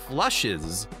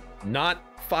flushes, not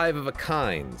 5 of a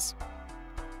kinds.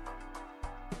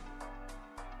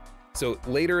 So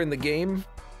later in the game,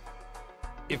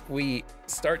 if we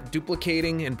start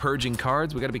duplicating and purging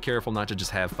cards, we gotta be careful not to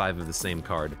just have 5 of the same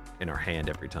card in our hand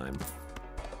every time.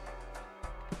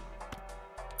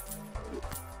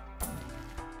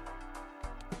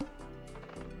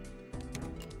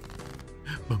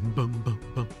 Bum, bum, bum,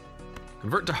 bum.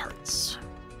 Convert to hearts.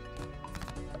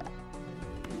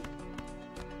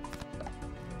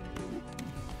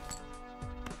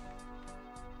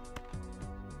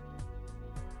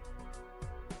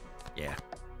 Yeah.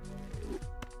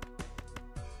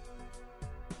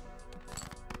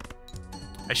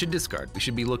 I should discard. We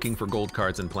should be looking for gold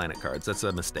cards and planet cards. That's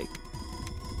a mistake.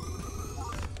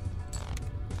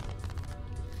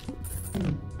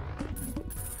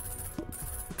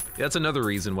 That's another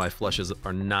reason why flushes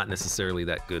are not necessarily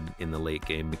that good in the late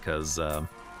game, because,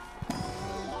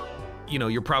 you know,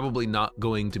 you're probably not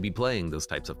going to be playing those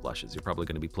types of flushes. You're probably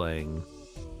going to be playing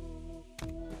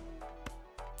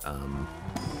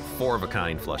 4 of a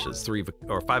kind flushes, 3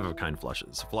 or 5 of a kind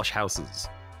flushes, flush houses,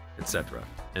 etc.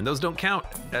 And those don't count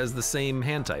as the same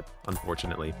hand type,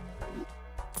 unfortunately.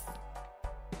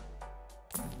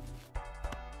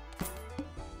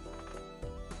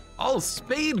 All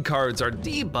spade cards are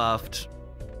debuffed.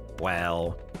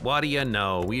 Well, what do you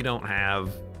know? We don't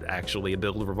have actually a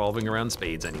build revolving around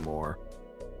spades anymore.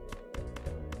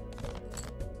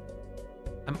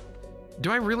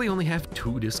 Do I really only have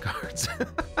 2 discards?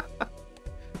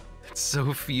 That's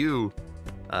so few.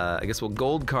 I guess we'll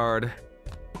gold card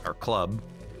our club.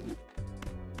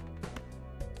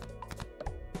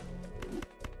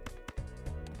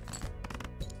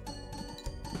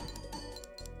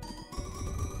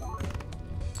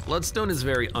 Bloodstone is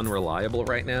very unreliable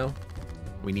right now.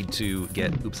 We need to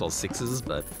get oops all 6s,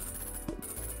 but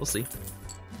we'll see.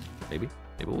 Maybe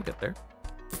we'll get there.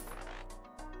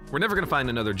 We're never gonna find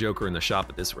another Joker in the shop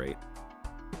at this rate.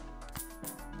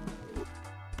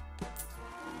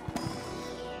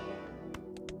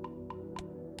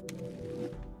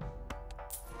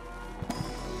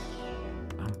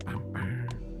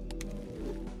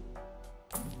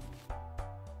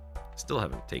 Still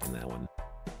haven't taken that one.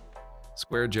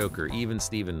 Square Joker, even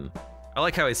Steven. I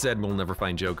like how I said we'll never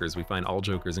find Jokers. We find all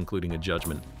Jokers, including a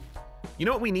Judgment. You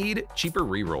know what we need? Cheaper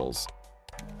rerolls.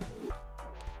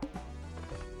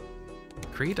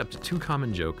 Create up to 2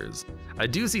 common Jokers. I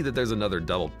do see that there's another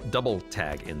double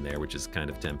tag in there, which is kind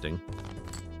of tempting.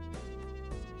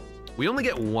 We only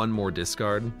get 1 more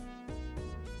discard.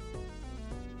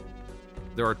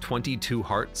 There are 22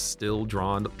 hearts still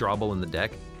drawable in the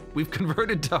deck. We've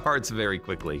converted to hearts very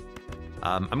quickly.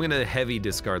 I'm gonna heavy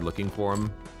discard looking for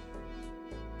them.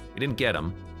 We didn't get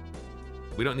them.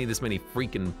 We don't need this many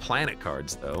freaking planet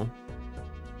cards, though.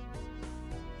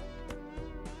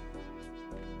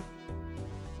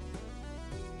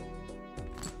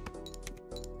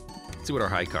 Let's see what our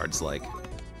high card's like.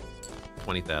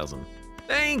 20,000.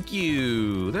 Thank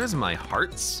you! There's my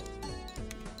hearts.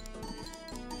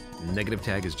 Negative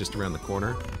tag is just around the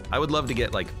corner. I would love to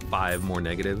get like 5 more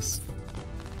negatives.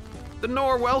 The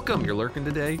Nor, welcome! You're lurking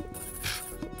today?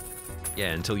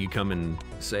 Yeah, until you come and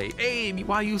say, Abe,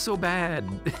 why are you so bad?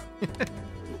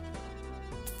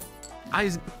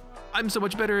 I'm so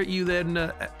much better at you than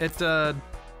at,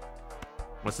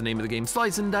 what's the name of the game?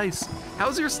 Slice and Dice.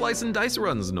 How's your Slice and Dice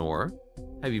runs, Nor?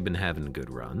 Have you been having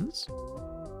good runs?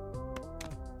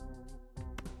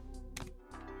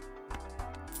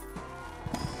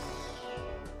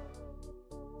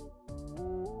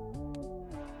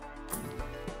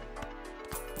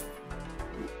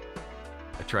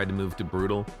 Tried to move to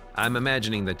brutal. I'm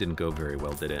imagining that didn't go very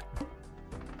well, did it?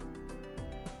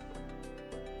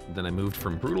 Then I moved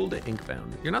from brutal to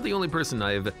Inkbound. You're not the only person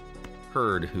I've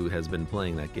heard who has been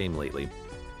playing that game lately.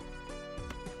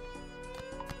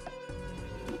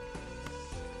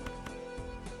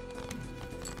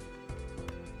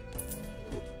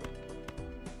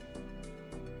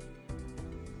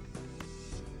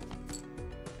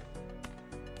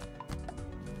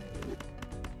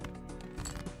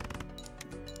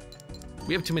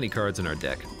 We have too many cards in our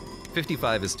deck.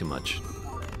 55 is too much.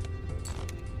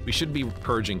 We should be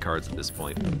purging cards at this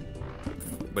point.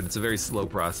 but it's a very slow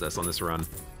process on this run.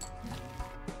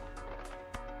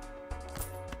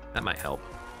 That might help.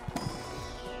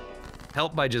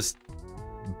 Help by just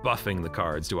buffing the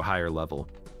cards to a higher level.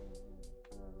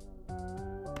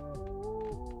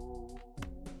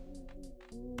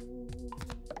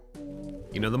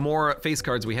 You know, the more face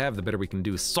cards we have, the better we can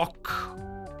do. Sock!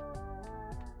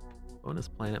 Bonus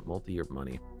planet, multi-year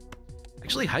money.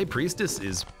 Actually, High Priestess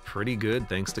is pretty good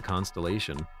thanks to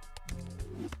Constellation.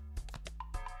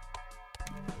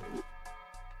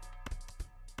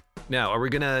 Now, are we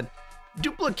gonna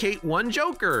duplicate one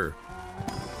Joker?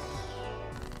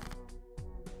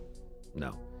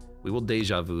 No. We will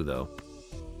deja vu, though.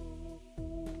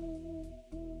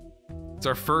 It's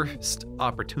our first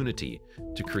opportunity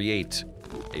to create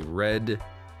a red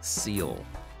seal.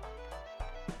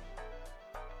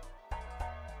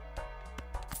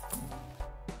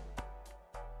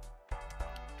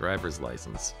 Driver's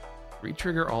license.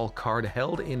 Retrigger all card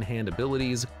held in hand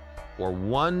abilities for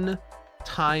 1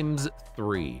 times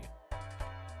 3.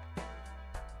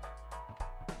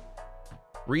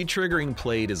 Retriggering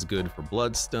played is good for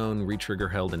Bloodstone,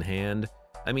 retrigger held in hand.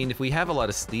 I mean, if we have a lot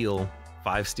of steel,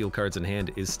 5 steel cards in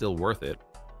hand is still worth it.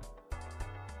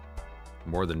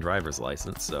 More than driver's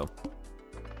license, so.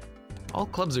 All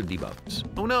clubs are debuffed.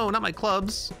 Oh no, not my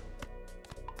clubs.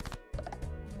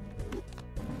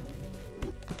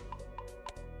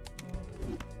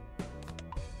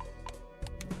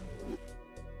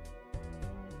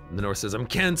 The North says, I'm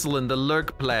canceling the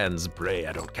lurk plans. Pray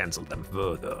I don't cancel them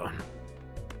further.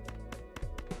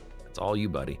 That's all you,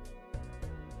 buddy.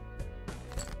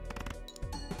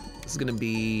 This is gonna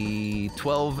be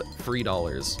 12 free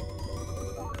dollars.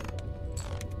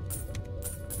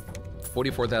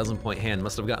 44,000 point hand.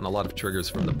 Must have gotten a lot of triggers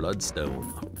from the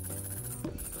Bloodstone.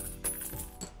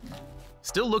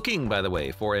 Still looking, by the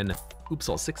way, for an Oops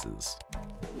All Sixes.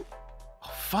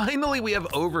 Oh, finally, we have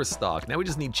overstock. Now we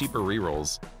just need cheaper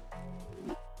rerolls.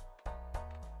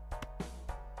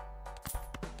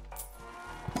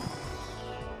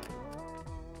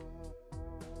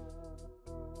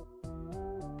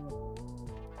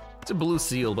 It's a blue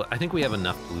seal, but I think we have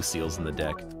enough blue seals in the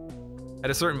deck. At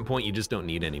a certain point, you just don't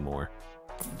need any more.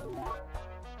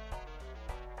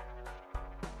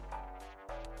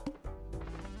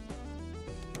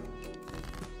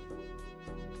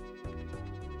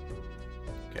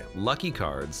 Okay, lucky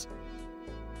cards,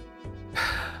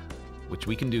 which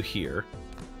we can do here.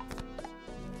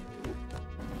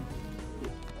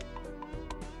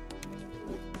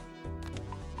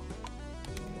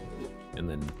 And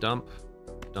then dump,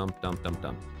 dump, dump, dump,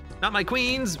 dump. Not my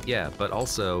queens! Yeah, but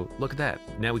also, look at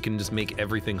that. Now we can just make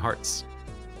everything hearts.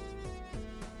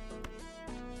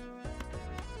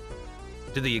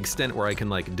 To the extent where I can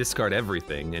like discard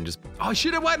everything and just, oh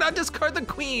shit, why not discard the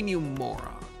queen, you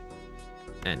moron?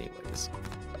 Anyways.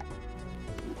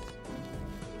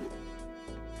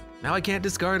 Now I can't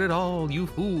discard it all, you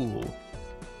fool.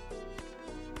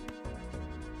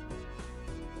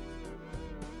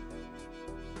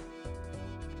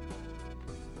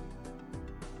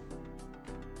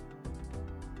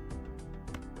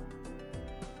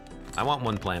 I want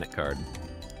 1 planet card.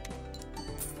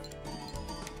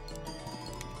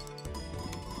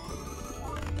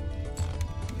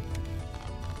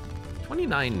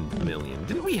 $29 million.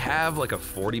 Didn't we have like a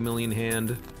 40 million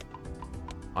hand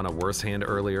on a worse hand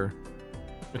earlier?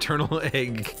 Eternal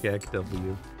Egg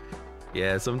KW.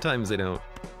 Yeah, sometimes they don't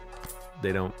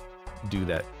do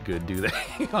that good, do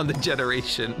they? On the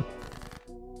generation.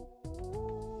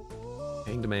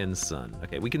 Hanged Man's Son.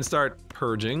 Okay, we can start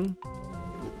purging.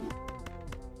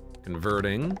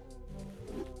 Converting,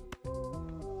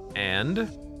 and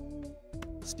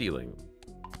stealing.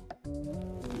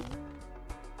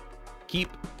 Keep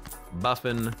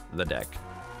buffing the deck.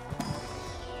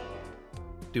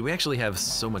 Dude, we actually have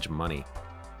so much money.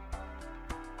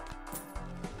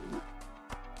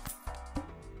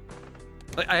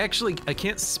 Like, I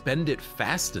can't spend it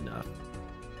fast enough.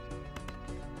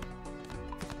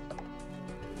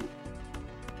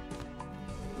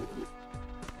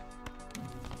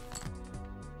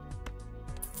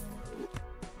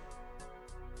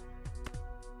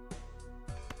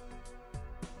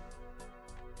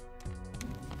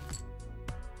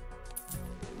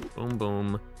 Boom,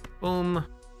 boom, boom,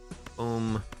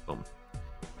 boom, boom.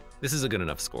 This is a good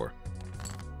enough score.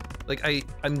 Like,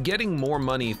 I'm getting more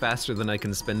money faster than I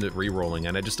can spend it re-rolling,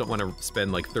 and I just don't want to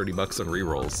spend like 30 bucks on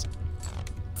re-rolls.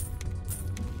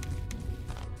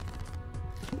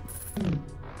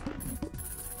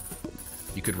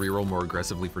 You could re-roll more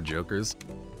aggressively for jokers.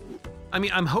 I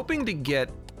mean, I'm hoping to get,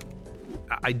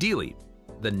 ideally,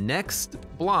 the next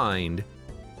blind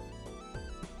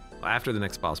after the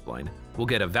next boss blind, we'll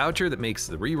get a voucher that makes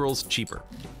the rerolls cheaper.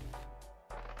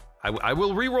 I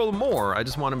will reroll more, I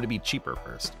just want them to be cheaper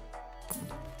first.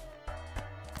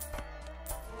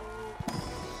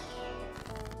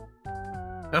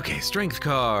 Okay, strength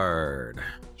card.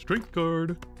 Strength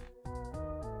card.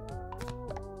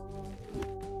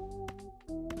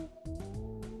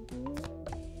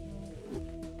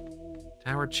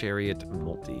 Tower Chariot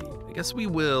multi. I guess we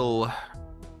will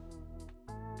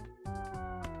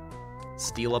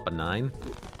steal up a 9.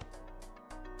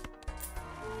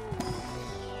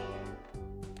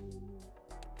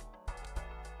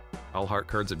 All heart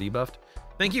cards are debuffed.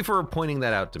 Thank you for pointing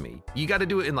that out to me. You gotta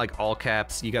do it in like all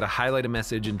caps. You gotta highlight a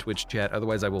message in Twitch chat,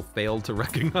 otherwise I will fail to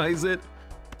recognize it.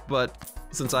 But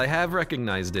since I have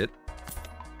recognized it,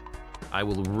 I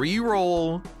will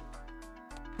re-roll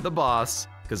the boss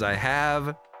because I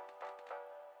have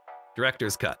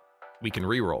director's cut. We can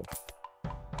re-roll.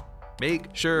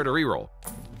 Make sure to re-roll.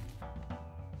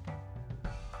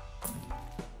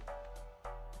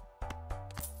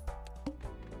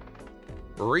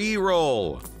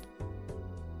 Re-roll.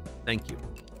 Thank you.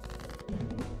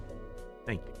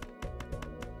 Thank you.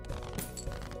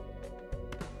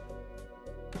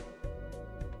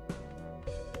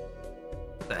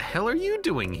 The hell are you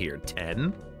doing here,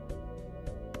 10?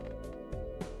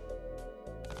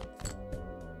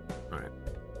 All right.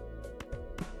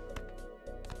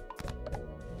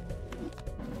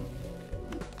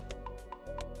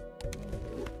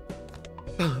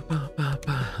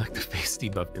 Like the face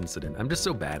debuff incident. I'm just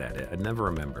so bad at it. I never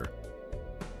remember.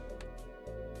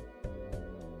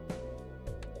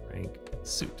 Rank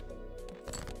suit.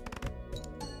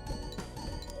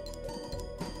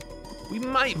 We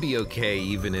might be okay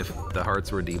even if the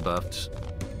hearts were debuffed,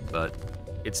 but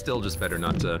it's still just better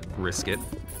not to risk it.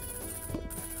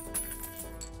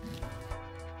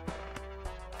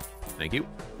 Thank you.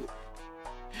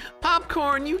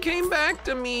 Popcorn, you came back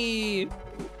to me!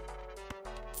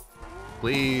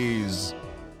 Please.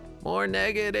 More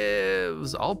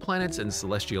negatives. All planets and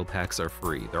celestial packs are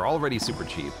free. They're already super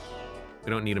cheap.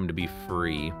 We don't need them to be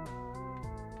free.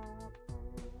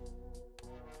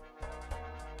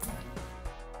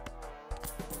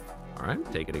 All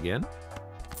right, take it again.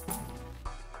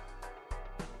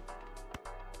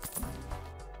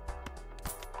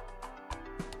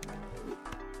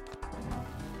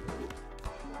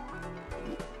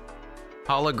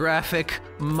 Holographic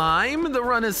mime, the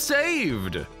run is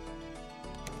saved.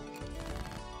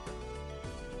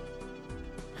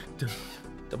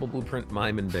 Double blueprint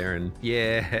mime and Baron.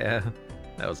 Yeah,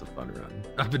 that was a fun run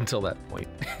up until that point.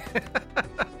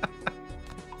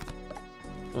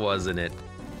 Wasn't it?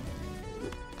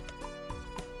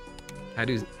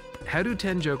 How do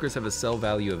 10 jokers have a sell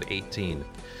value of 18?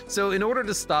 So in order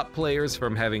to stop players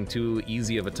from having too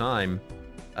easy of a time,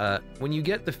 when you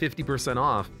get the 50%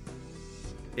 off,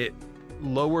 it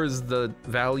lowers the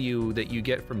value that you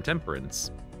get from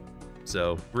Temperance.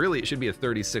 So really it should be a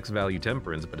 36 value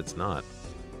Temperance, but it's not.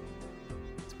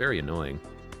 It's very annoying.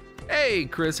 Hey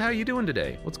Chris, how you doing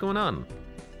today? What's going on?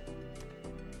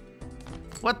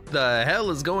 What the hell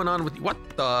is going on with you? What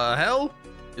the hell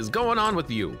is going on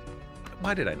with you?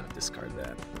 Why did I not discard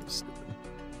that? I'm stupid.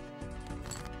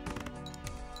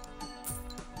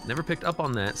 Never picked up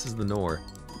on that, says the Nor.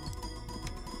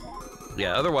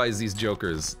 Yeah, otherwise these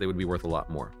jokers, they would be worth a lot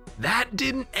more. That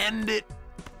didn't end it!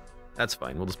 That's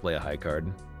fine, we'll just play a high card.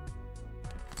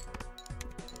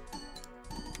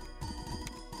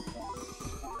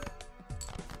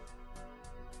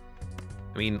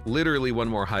 I mean, literally one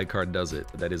more high card does it,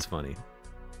 but that is funny.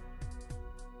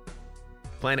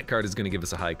 Planet card is gonna give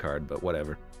us a high card, but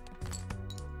whatever.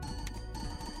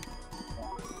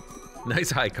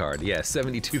 Nice high card, yeah,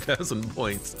 72,000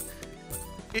 points.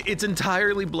 It's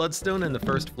entirely Bloodstone and the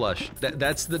first flush.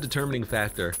 That's the determining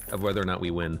factor of whether or not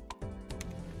we win.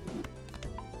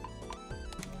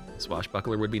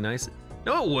 Swashbuckler would be nice.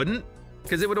 No, it wouldn't,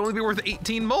 because it would only be worth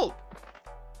 18 molt.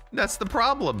 That's the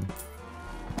problem.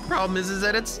 Problem is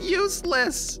that it's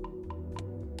useless.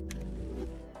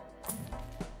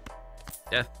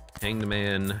 Death, Hanged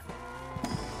Man.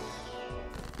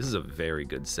 This is a very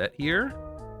good set here.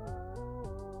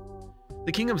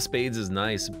 The King of Spades is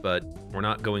nice, but we're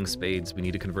not going spades. We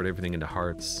need to convert everything into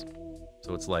hearts.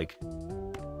 So it's like,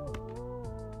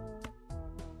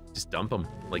 just dump them,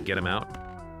 like get them out.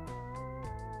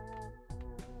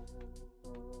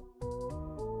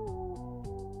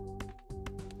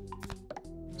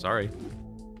 Sorry.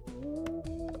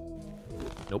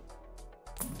 Nope.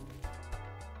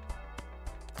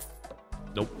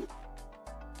 Nope.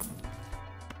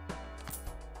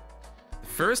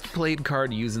 First played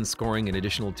card used in scoring an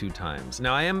additional 2 times.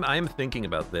 Now I am thinking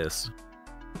about this.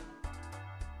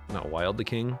 Not Wild the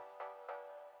King.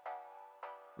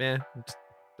 Just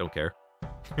don't care.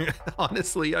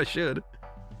 Honestly, I should.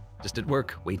 Just at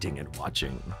work, waiting and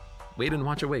watching. Wait and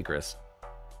watch away, Chris.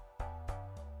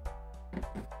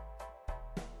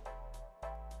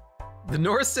 The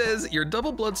Norse says, your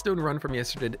double Bloodstone run from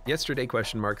yesterday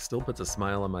question mark still puts a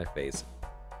smile on my face.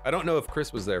 I don't know if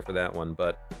Chris was there for that one,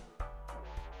 but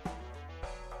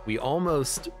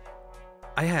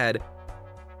I had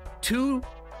 2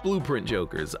 Blueprint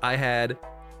Jokers. I had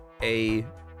a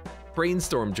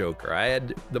Brainstorm Joker. I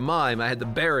had the Mime. I had the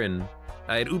Baron.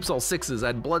 I had Oops All Sixes. I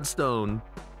had Bloodstone.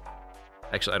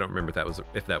 Actually, I don't remember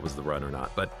if that was the run or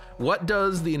not, but what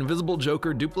does the Invisible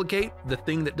Joker duplicate? The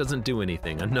thing that doesn't do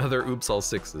anything. Another Oops All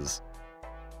Sixes.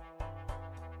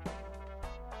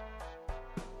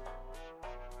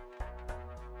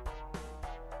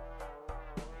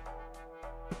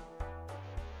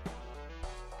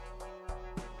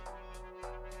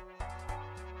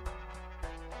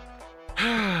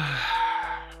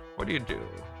 What do you do?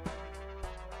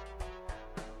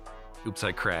 Oops,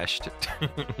 I crashed.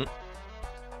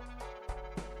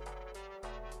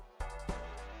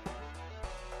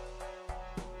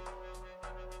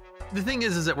 The thing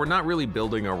is that we're not really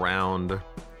building around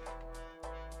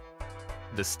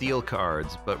the steel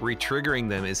cards, but re-triggering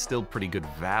them is still pretty good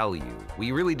value.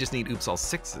 We really just need Oops All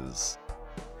Sixes.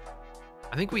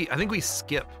 I think we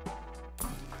skip.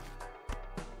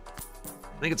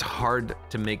 I think it's hard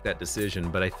to make that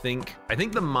decision, but I think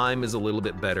the Mime is a little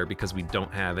bit better because we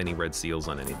don't have any red seals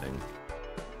on anything.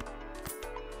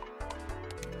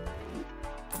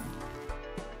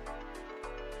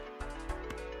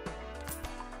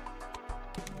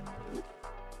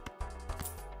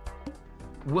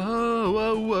 Whoa,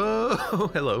 whoa, whoa.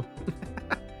 Hello.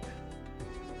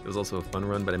 It was also a fun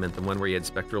run, but I meant the one where you had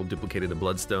Spectral duplicated a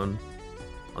Bloodstone.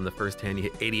 On the first hand, you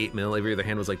hit 88 mil. Every other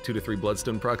hand was like 2 to 3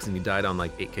 Bloodstone procs, and you died on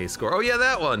like 8k score. Oh yeah,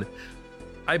 that one!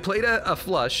 I played a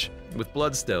flush with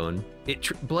Bloodstone.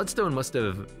 Bloodstone must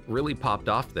have really popped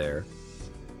off there.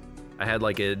 I had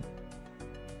like a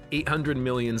 800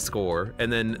 million score, and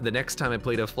then the next time I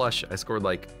played a flush, I scored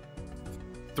like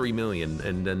 3 million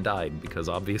and then died because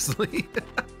obviously.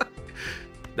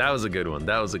 That was a good one.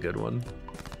 That was a good one.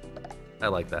 I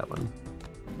like that one.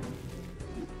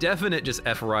 Definite just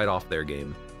F right off their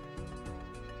game.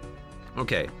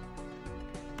 Okay.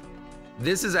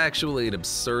 This is actually an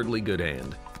absurdly good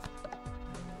hand.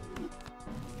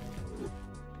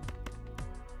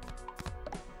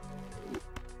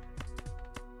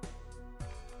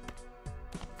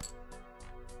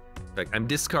 In fact, I'm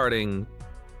discarding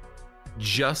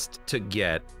just to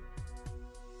get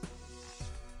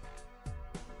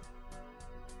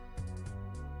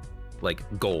like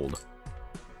gold.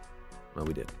 Well,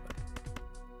 we did.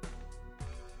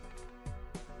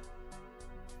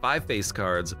 5 face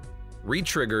cards,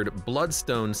 re-triggered,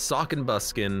 Bloodstone, Sock and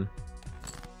Buskin.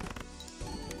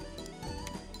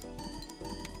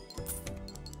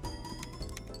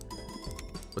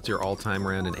 What's your all-time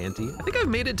round in ante? I think I've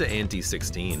made it to ante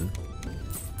 16.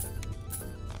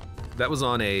 That was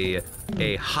on a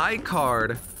high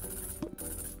card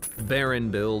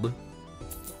Baron build,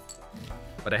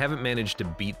 but I haven't managed to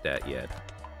beat that yet.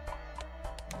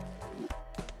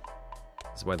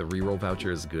 That's why the reroll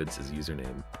voucher is good, says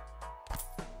username.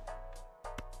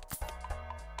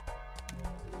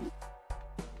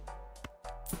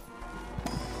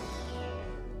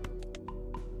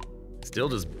 Still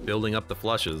just building up the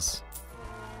flushes.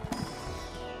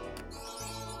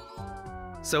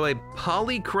 So a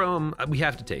polychrome, we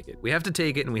have to take it. We have to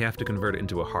take it and we have to convert it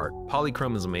into a heart.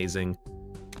 Polychrome is amazing.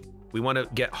 We want to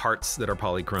get hearts that are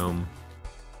polychrome.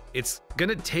 It's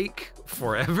gonna take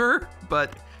forever,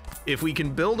 but if we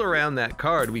can build around that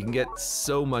card, we can get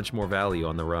so much more value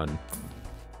on the run.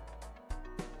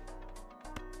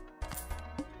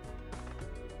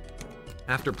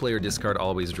 After player discard,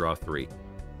 always draw 3.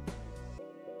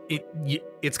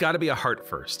 It's got to be a heart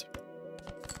first.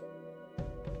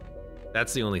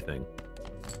 That's the only thing.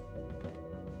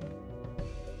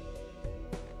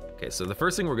 Okay, so the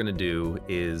first thing we're gonna do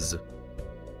is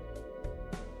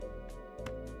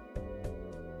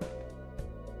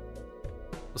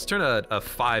let's turn a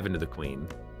 5 into the queen.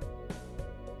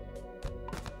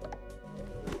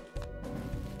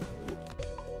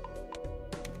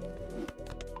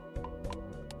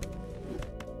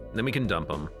 And then we can dump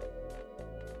them.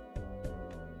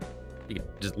 You can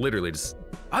just literally just,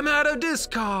 I'm out of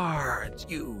discards,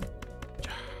 you.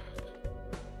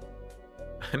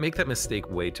 I make that mistake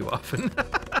way too often.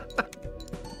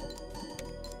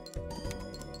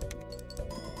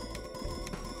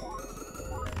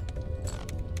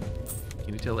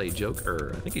 Can you tell a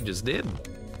joker? I think he just did.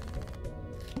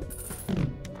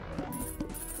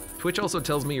 Twitch also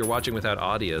tells me you're watching without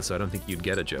audio, so I don't think you'd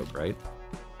get a joke, right?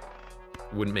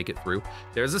 Wouldn't make it through.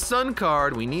 There's a sun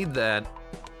card, we need that.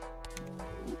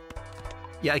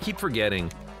 Yeah, I keep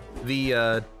forgetting.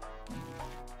 The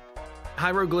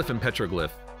hieroglyph and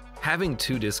petroglyph, having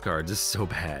 2 discards is so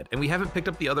bad. And we haven't picked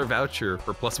up the other voucher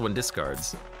for +1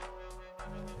 discards.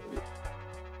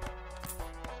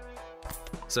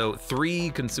 So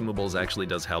 3 consumables actually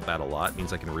does help out a lot,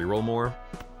 means I can reroll more.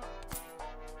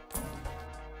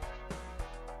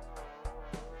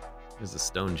 There's a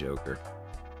stone joker.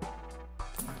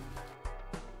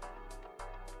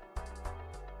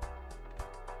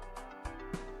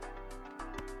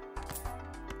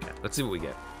 Okay, let's see what we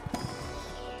get.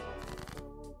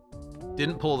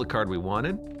 Didn't pull the card we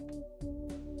wanted.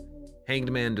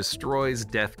 Hanged Man destroys,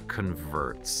 death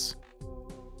converts.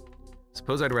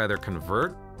 Suppose I'd rather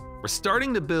convert. We're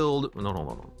starting to build,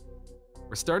 no.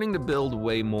 We're starting to build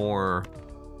way more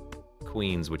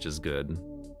queens, which is good.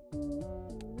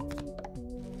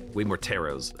 Way more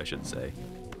tarots, I should say.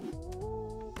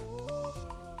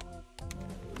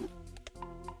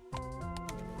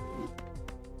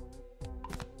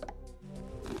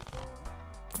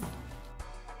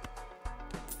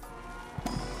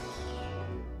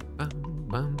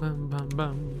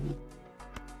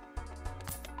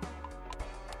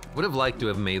 Would have liked to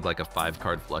have made like a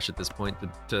 5-card flush at this point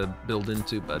to build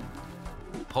into, but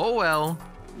oh well.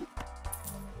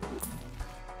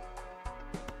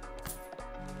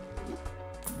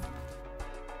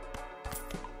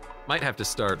 Might have to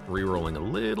start re-rolling a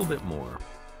little bit more.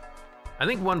 I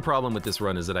think one problem with this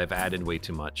run is that I've added way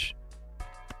too much.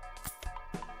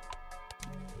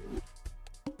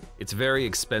 It's very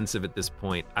expensive at this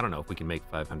point. I don't know if we can make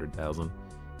 500,000.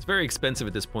 It's very expensive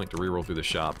at this point to re-roll through the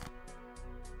shop.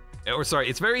 Or sorry,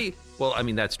 it's very, well, I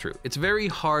mean, that's true. It's very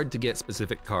hard to get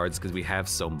specific cards because we have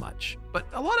so much. But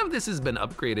a lot of this has been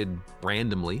upgraded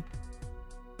randomly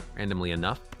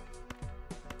enough.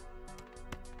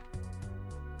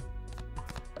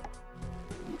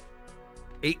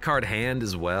 Eight-card hand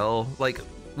as well. Like,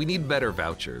 we need better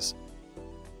vouchers.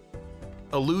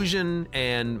 Illusion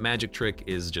and magic trick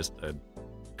is just a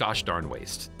gosh darn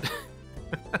waste.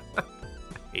 I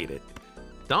hate it.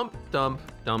 Dump, dump,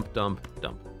 dump, dump,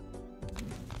 dump.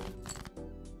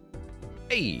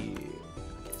 Hey,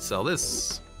 sell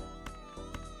this.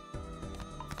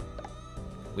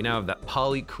 We now have that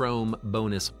polychrome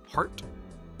bonus heart.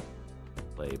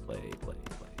 Play, play, play,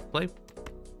 play, play.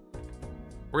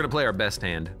 We're gonna play our best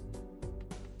hand,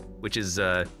 which is,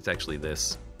 it's actually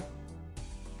this.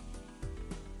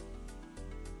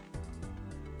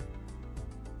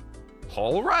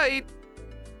 All right,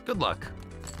 good luck.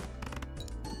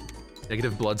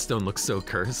 Negative Bloodstone looks so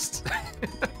cursed.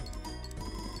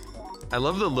 I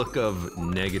love the look of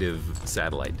negative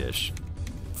satellite dish.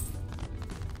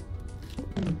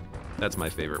 That's my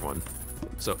favorite one.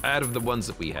 So out of the ones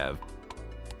that we have.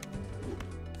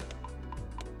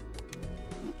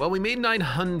 Well, we made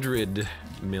 900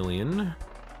 million.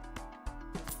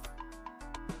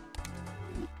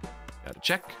 Gotta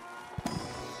check.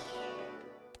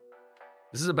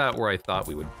 This is about where I thought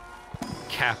we would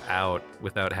cap out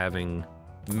without having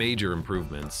major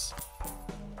improvements.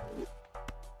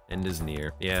 End is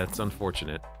near. Yeah, it's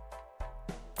unfortunate.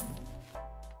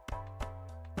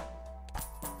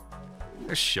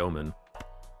 There's Showman.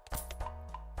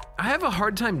 I have a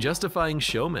hard time justifying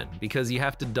Showman because you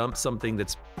have to dump something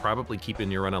that's probably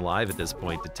keeping your run alive at this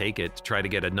point to take it, to try to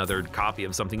get another copy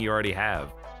of something you already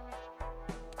have.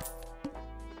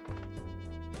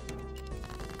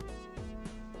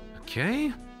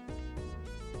 Okay.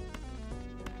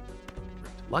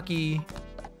 Lucky.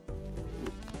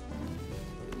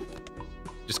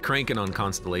 Just cranking on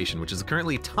Constellation, which is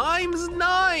currently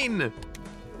 ×9!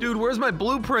 Dude, where's my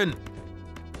blueprint?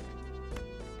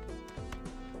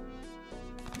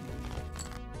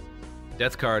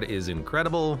 Death card is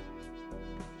incredible.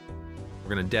 We're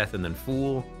gonna death and then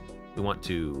fool. We want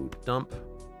to dump,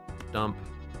 dump.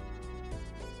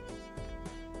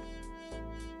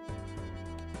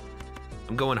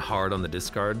 I'm going hard on the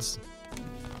discards.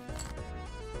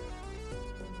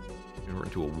 And we're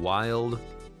into a wild.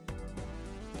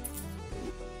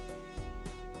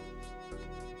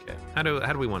 Okay, how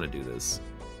do we want to do this?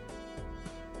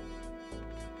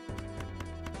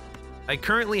 I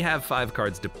currently have 5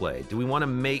 cards to play. Do we want to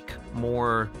make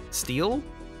more steel?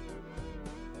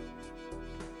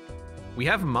 We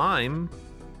have Mime.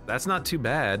 That's not too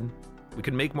bad. We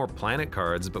could make more planet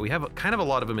cards, but we have kind of a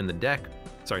lot of them in the deck.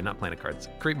 Sorry, not planet cards.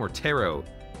 Create more tarot.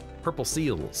 Purple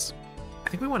seals. I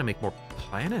think we want to make more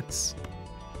planets.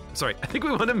 Sorry, I think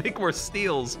we want to make more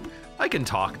steals. I can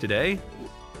talk today.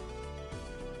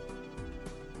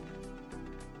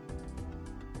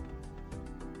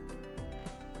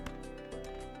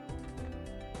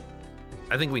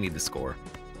 I think we need the score.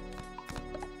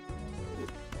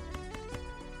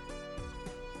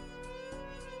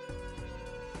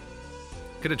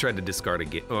 Could have tried to discard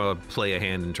play a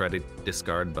hand and try to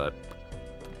discard, but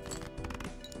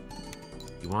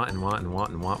you want and want and want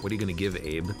and want. What are you gonna give,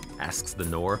 Abe? Asks the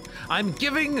Nor. I'm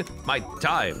giving my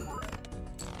time.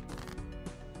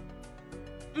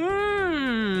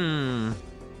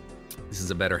 This is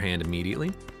a better hand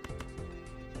immediately.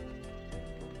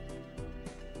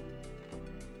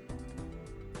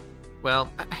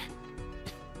 Well,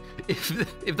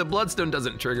 if the Bloodstone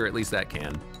doesn't trigger, at least that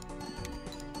can.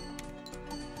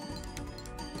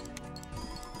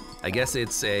 I guess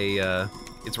it's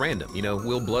random, you know,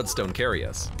 will Bloodstone carry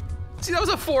us? See, that was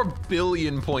a 4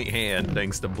 billion point hand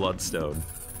thanks to Bloodstone.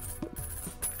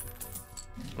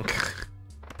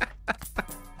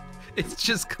 It's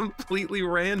just completely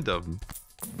random.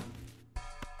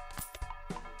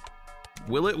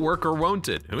 Will it work or won't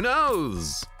it? Who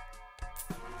knows?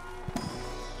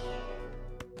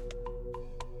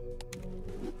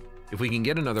 If we can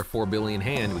get another 4 billion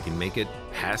hand, we can make it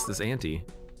past this ante.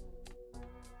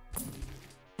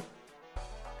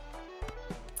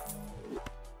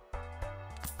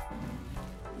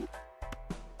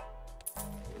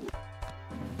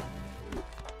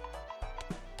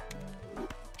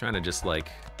 Trying to just like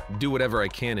do whatever I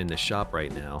can in the shop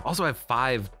right now. Also, I have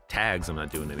 5 tags I'm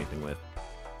not doing anything with.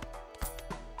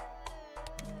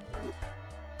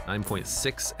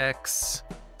 9.6x,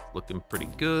 looking pretty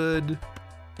good.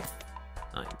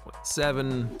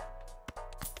 9.7,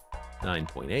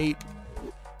 9.8.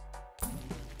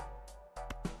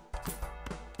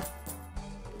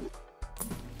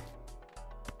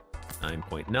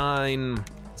 $9.9.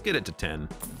 Let's get it to 10.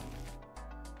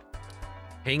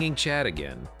 Hanging Chat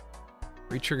again.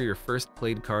 Retrigger your first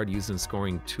played card used in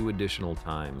scoring 2 additional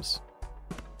times.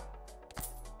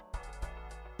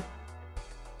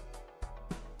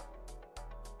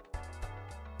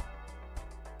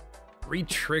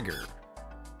 Retrigger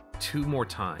 2 more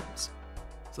times.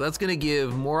 So that's gonna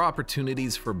give more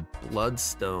opportunities for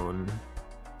Bloodstone.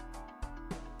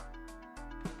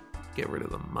 Get rid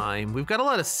of the Mime. We've got a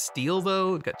lot of steel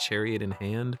though. We've got Chariot in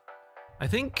hand. I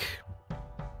think,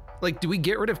 like, do we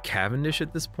get rid of Cavendish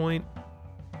at this point?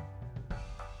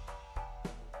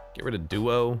 Get rid of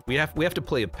Duo. We have to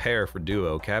play a pair for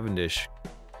Duo. Cavendish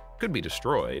could be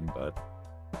destroyed, but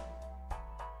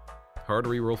hard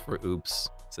reroll for Oops,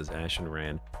 says Ash and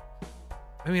Rand.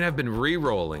 I mean, I've been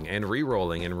re-rolling and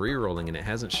re-rolling and re-rolling and it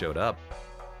hasn't showed up.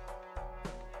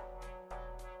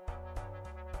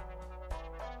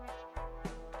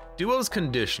 Duo's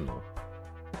conditional.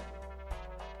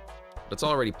 But it's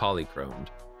already polychromed.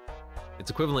 It's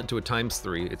equivalent to a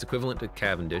 ×3. It's equivalent to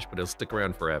Cavendish, but it'll stick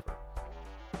around forever.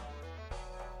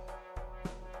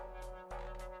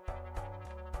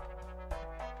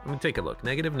 Let me take a look.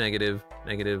 Negative, negative,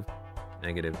 negative,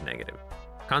 negative, negative.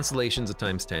 Constellation's a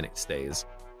 ×10, it stays.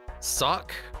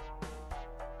 Sock.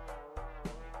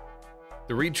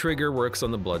 The retrigger works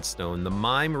on the Bloodstone. The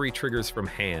Mime retriggers from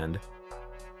hand.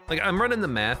 Like, I'm running the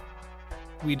math.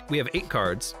 We have 8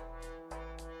 cards.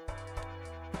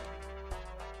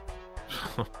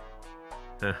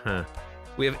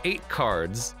 We have 8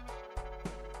 cards.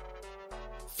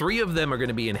 3 of them are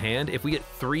gonna be in hand. If we get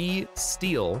 3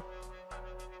 steel,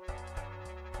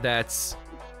 that's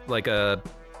like a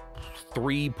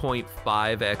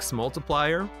 3.5x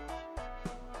multiplier.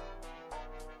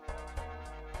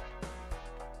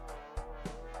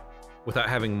 Without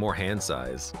having more hand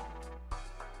size.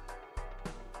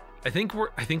 I think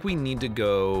we need to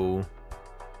go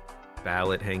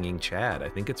Ballot Hanging Chad. I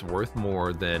think it's worth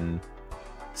more than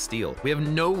steel. We have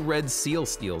no red seal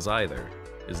steals either,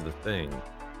 is the thing.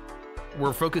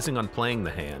 We're focusing on playing the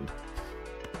hand.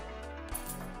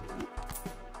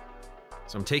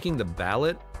 So I'm taking the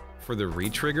Ballot for the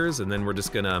retriggers, and then we're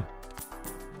just gonna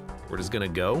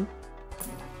go.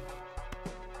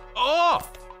 Oh!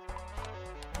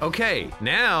 Okay,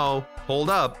 now,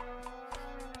 hold up.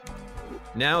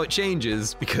 Now it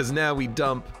changes, because now we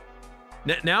dump...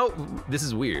 Now, this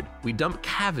is weird. We dump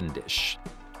Cavendish,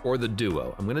 or the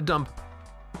Duo. I'm gonna dump...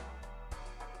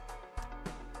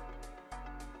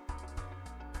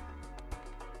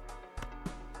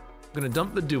 I'm gonna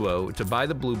dump the Duo to buy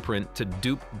the blueprint to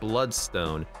dupe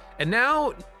Bloodstone. And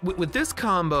now, with this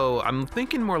combo, I'm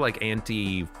thinking more like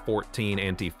ante-14,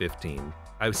 ante-15.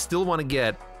 I still wanna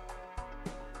get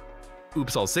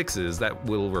Oops all 6s, that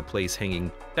will replace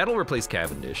Hanging... That'll replace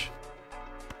Cavendish.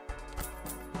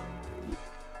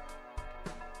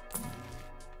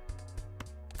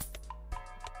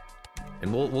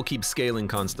 And we'll keep scaling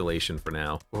Constellation for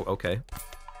now. Oh, okay.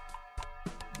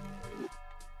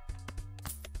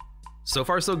 So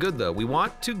far, so good, though. We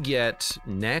want to get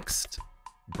next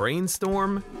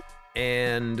Brainstorm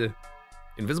and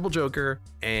Invisible Joker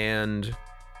and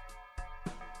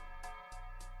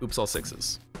Oops All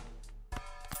Sixes.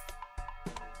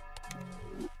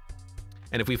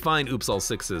 And if we find Oops All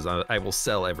Sixes, I will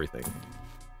sell everything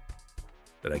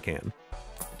that I can.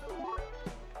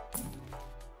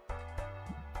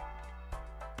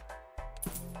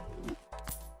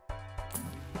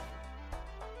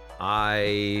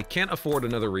 I can't afford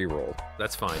another reroll.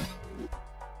 That's fine.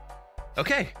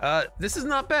 Okay, this is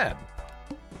not bad.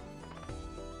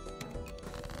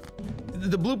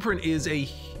 The blueprint is a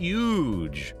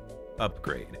huge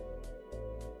upgrade.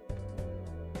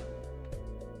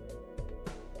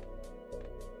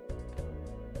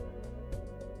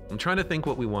 I'm trying to think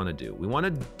what we want to do. We want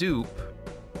to dupe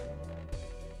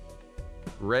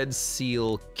Red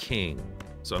Seal King.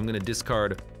 So I'm going to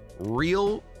discard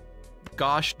real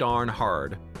gosh darn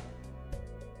hard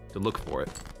to look for it.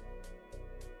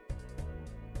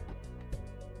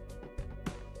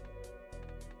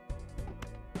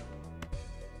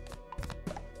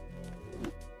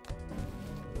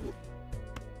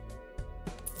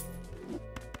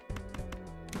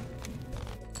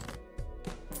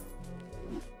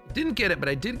 Didn't get it, but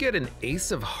I did get an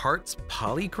Ace of Hearts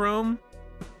Polychrome.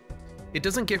 It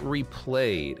doesn't get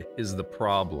replayed is the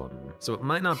problem. So it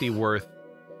might not be worth,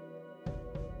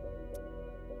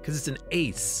 because it's an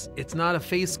ace. It's not a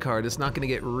face card. It's not gonna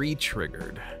get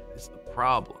re-triggered is the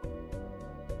problem.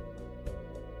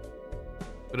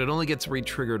 But it only gets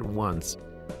re-triggered once.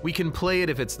 We can play it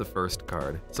if it's the first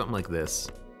card, something like this.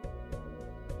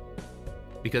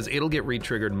 Because it'll get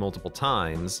re-triggered multiple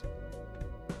times.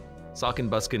 Sock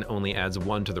and Buskin only adds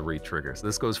 1 to the re-trigger. So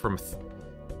this goes from,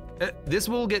 this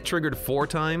will get triggered 4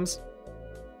 times.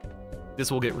 This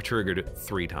will get triggered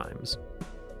 3 times.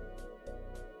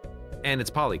 And it's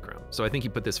polychrome, so I think you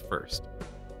put this first.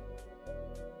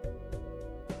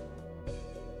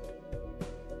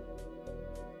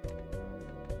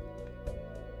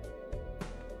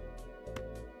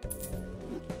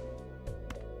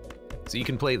 So you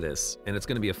can play this, and it's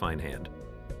gonna be a fine hand.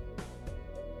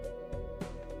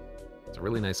 It's a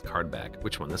really nice card back.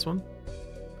 Which one, this one?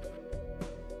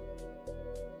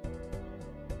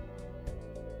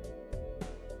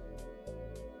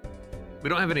 We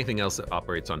don't have anything else that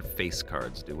operates on face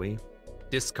cards, do we?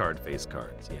 Discard face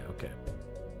cards, yeah, okay.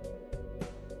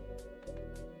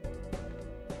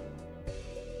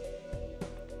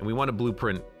 And we want a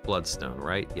blueprint Bloodstone,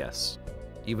 right? Yes,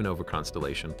 even over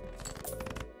Constellation.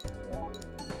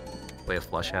 Play a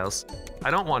flush house. I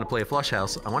don't want to play a flush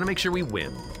house. I want to make sure we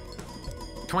win.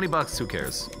 20 bucks, who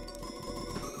cares?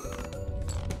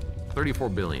 34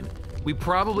 billion. We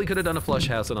probably could have done a flush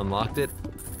house and unlocked it.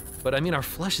 But I mean, our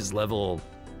flush is level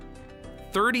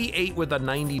 38 with a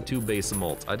 92 base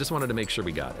mult. I just wanted to make sure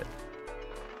we got it.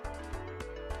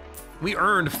 We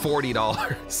earned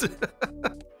 $40.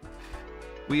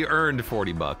 We earned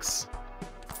 40 bucks.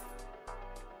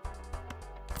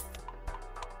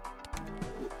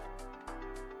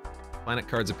 Planet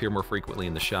cards appear more frequently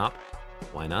in the shop.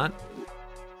 Why not?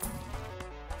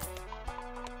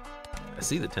 I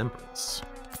see the Temperance.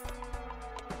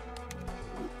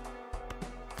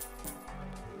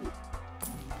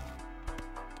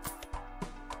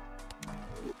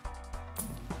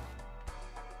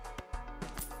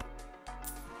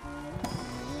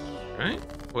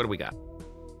 What do we got?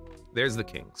 There's the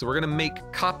king. So we're gonna make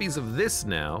copies of this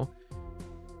now,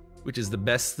 which is the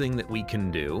best thing that we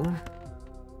can do.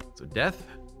 So death.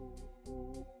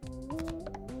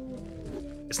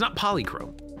 It's not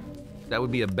polychrome. That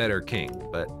would be a better king,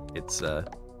 but it's the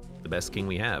best king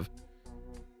we have.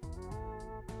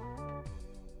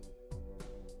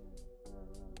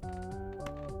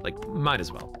 Like, might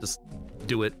as well. Just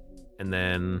do it, and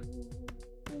then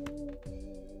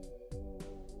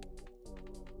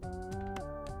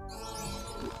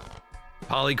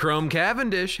Polychrome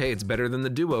Cavendish. Hey, it's better than the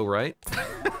duo, right?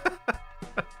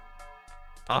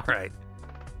 All right.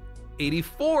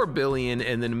 84 billion,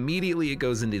 and then immediately it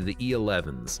goes into the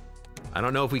E11s. I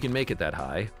don't know if we can make it that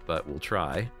high, but we'll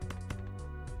try.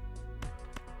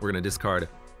 We're gonna discard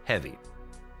heavy.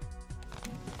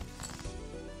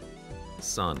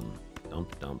 Sun.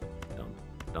 Dump, dump, dump,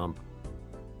 dump.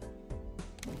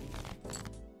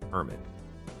 Hermit.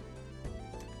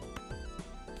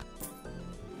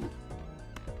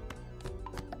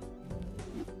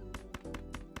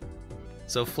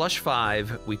 So flush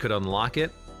 5, we could unlock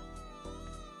it.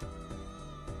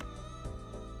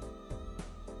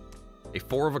 A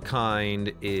 4 of a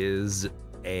kind is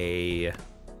a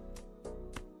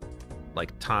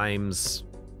like times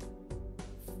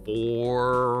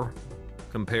 4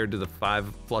 compared to the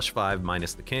flush 5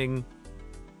 minus the king.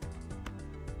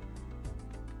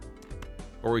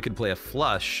 Or we could play a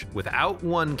flush without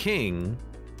 1 king,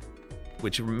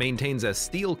 which maintains a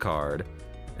steal card,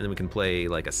 and then we can play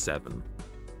like a 7.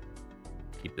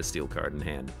 Keep the steal card in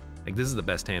hand. Like, this is the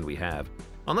best hand we have.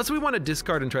 Unless we want to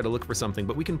discard and try to look for something,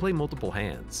 but we can play multiple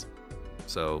hands.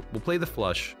 So we'll play the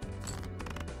flush.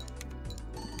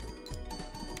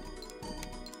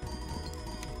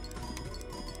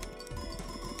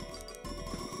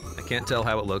 I can't tell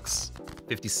how it looks.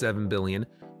 57 billion.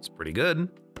 It's pretty good.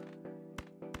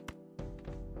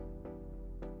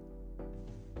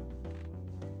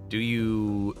 Do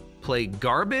you play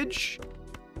garbage?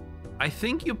 I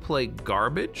think you play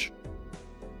garbage.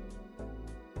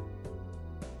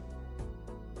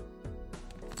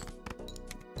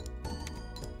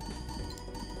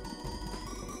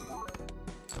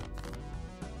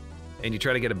 And you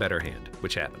try to get a better hand,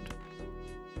 which happened.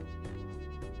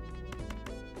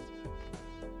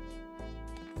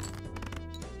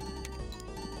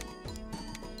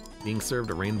 Being served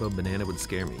a rainbow banana would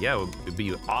scare me. Yeah, it would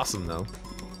be awesome though.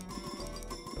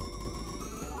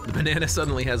 The banana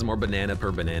suddenly has more banana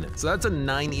per banana. So that's a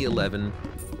 9E11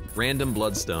 random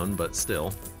bloodstone, but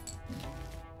still.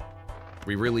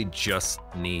 We really just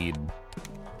need,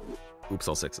 oops,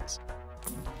 all 6s.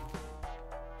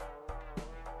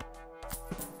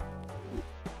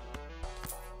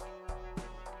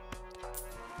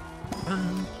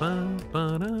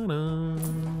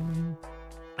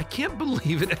 I can't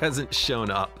believe it hasn't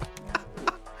shown up.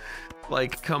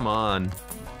 Like, come on.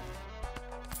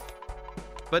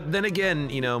 But then again,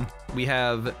 you know, we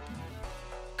have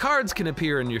cards can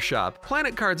appear in your shop,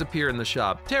 planet cards appear in the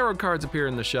shop, tarot cards appear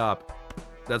in the shop.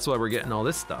 That's why we're getting all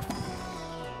this stuff.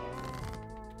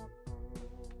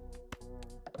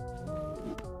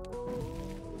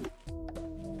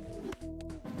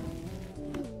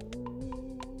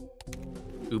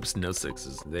 Oops, no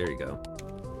 6s. There you go.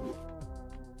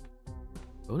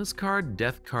 Bonus card,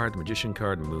 death card, magician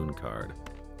card, moon card.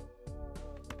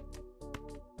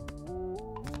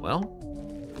 Well,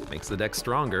 makes the deck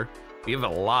stronger. We have a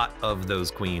lot of those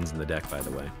queens in the deck, by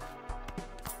the way.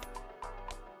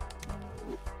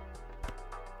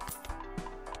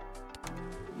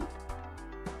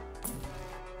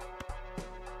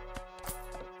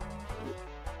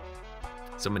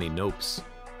 So many nopes.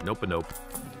 Nope a nope.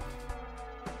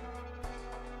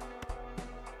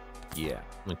 Yeah,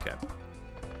 okay.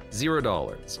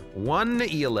 $0.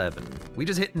 1E11. We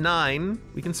just hit 9.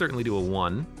 We can certainly do a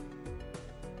 1.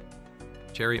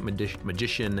 Chariot,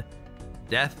 magician,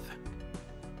 death.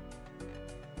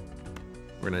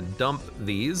 We're gonna dump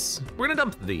these. We're gonna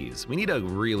dump these. We need a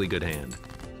really good hand.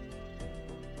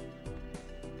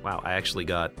 Wow, I actually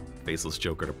got Faceless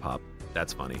Joker to pop.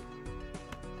 That's funny.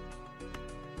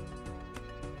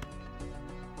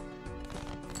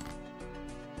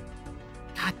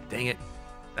 God dang it.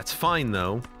 That's fine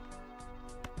though.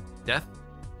 Death.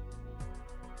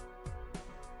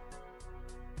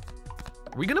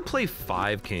 Are we gonna play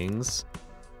 5 kings?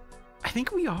 I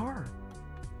think we are.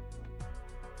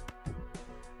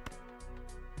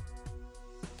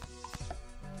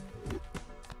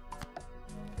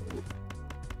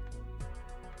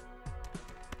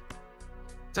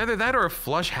 It's either that or a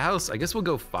flush house. I guess we'll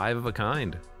go 5 of a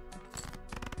kind.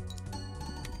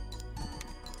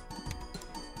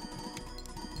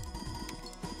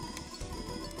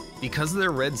 Because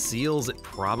they're red seals, it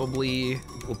probably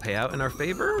will pay out in our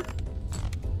favor.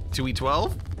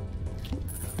 2E12?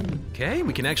 Okay,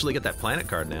 we can actually get that planet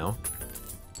card now.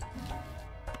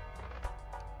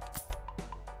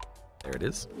 There it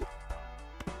is.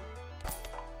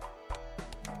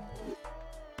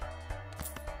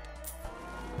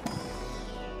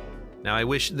 Now I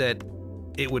wish that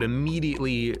it would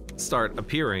immediately start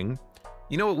appearing.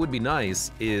 You know what would be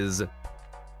nice is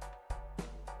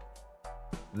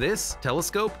this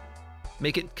telescope,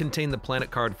 make it contain the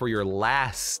planet card for your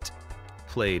last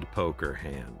played poker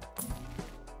hand.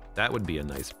 That would be a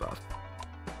nice buff.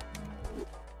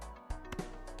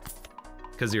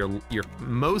 Because your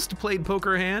most played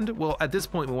poker hand, well, at this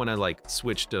point we want to like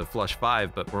switch to flush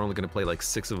 5, but we're only going to play like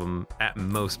 6 of them at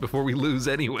most before we lose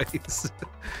anyways.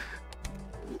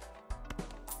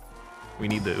 We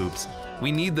need the oops.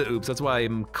 We need the oops. That's why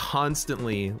I'm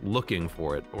constantly looking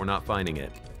for it, but we're not finding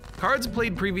it. Cards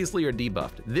played previously are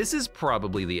debuffed. This is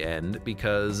probably the end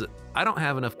because I don't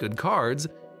have enough good cards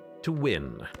to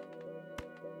win.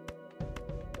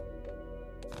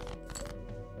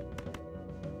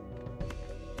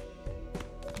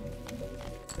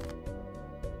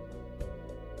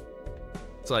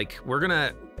 It's like we're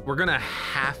gonna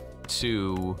have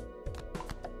to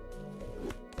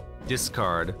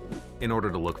discard in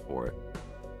order to look for it.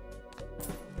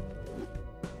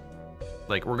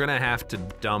 Like we're gonna have to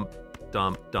dump,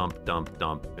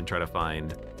 and try to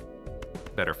find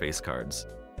better face cards.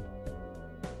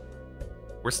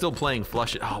 We're still playing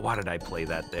flush. Oh, why did I play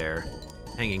that there?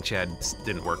 Hanging Chad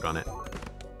didn't work on it.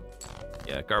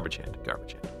 Yeah, garbage hand,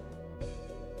 garbage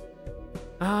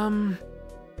hand.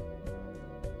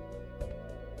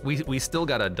 We still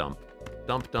gotta dump.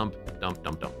 Dump.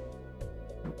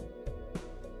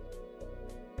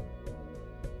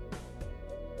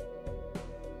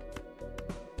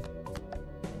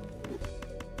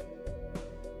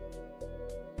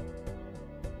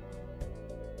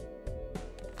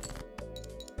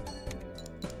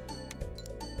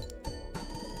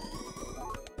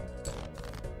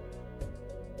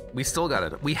 We still got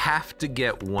it. We have to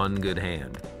get one good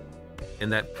hand.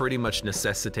 And that pretty much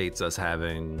necessitates us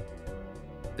having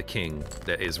the king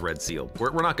that is red sealed.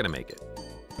 We're not gonna make it.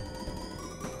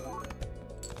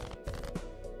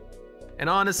 And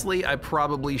honestly, I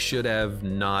probably should have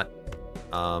not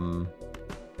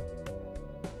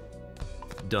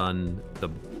done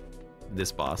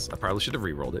this boss. I probably should have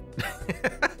re-rolled it.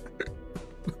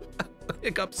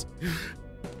 Hiccups.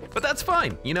 But that's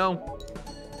fine, you know?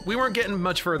 We weren't getting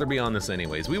much further beyond this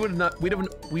anyways. We would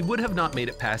have not made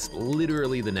it past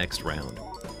literally the next round.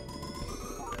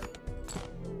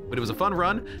 But it was a fun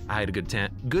run. I had a good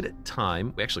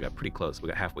time. We actually got pretty close. We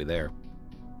got halfway there.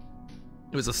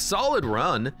 It was a solid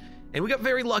run, and we got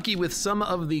very lucky with some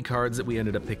of the cards that we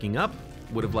ended up picking up.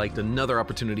 Would have liked another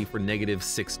opportunity for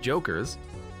 -6 jokers.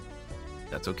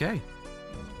 That's okay.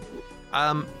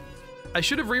 I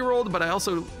should have re-rolled, but I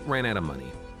also ran out of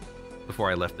money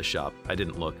before I left the shop. I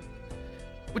didn't look.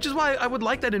 Which is why I would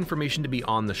like that information to be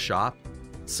on the shop,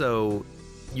 so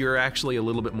you're actually a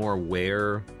little bit more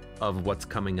aware of what's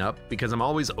coming up, because I'm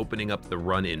always opening up the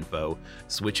run info,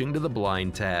 switching to the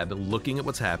blind tab, looking at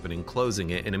what's happening, closing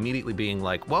it, and immediately being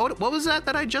like, what was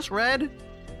that I just read?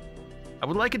 I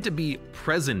would like it to be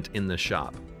present in the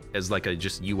shop as like a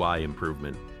just UI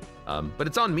improvement. But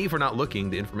it's on me for not looking.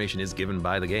 The information is given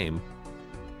by the game.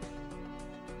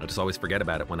 I just always forget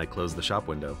about it when I close the shop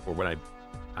window, or when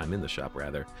I'm in the shop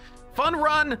rather. Fun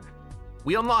run!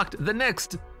 We unlocked the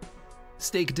next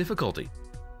stake difficulty.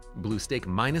 Blue stake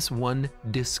 -1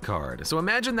 discard. So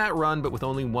imagine that run, but with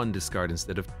only 1 discard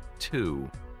instead of 2.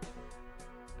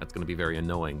 That's gonna be very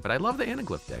annoying, but I love the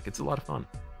anaglyph deck. It's a lot of fun.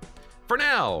 For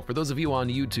now, for those of you on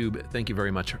YouTube, thank you very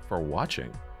much for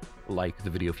watching. Like the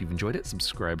video if you've enjoyed it,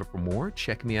 subscribe for more,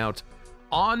 check me out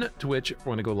on Twitch if you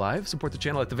want to go live, support the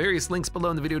channel at the various links below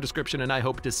in the video description, and I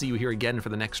hope to see you here again for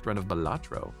the next run of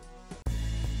Balatro.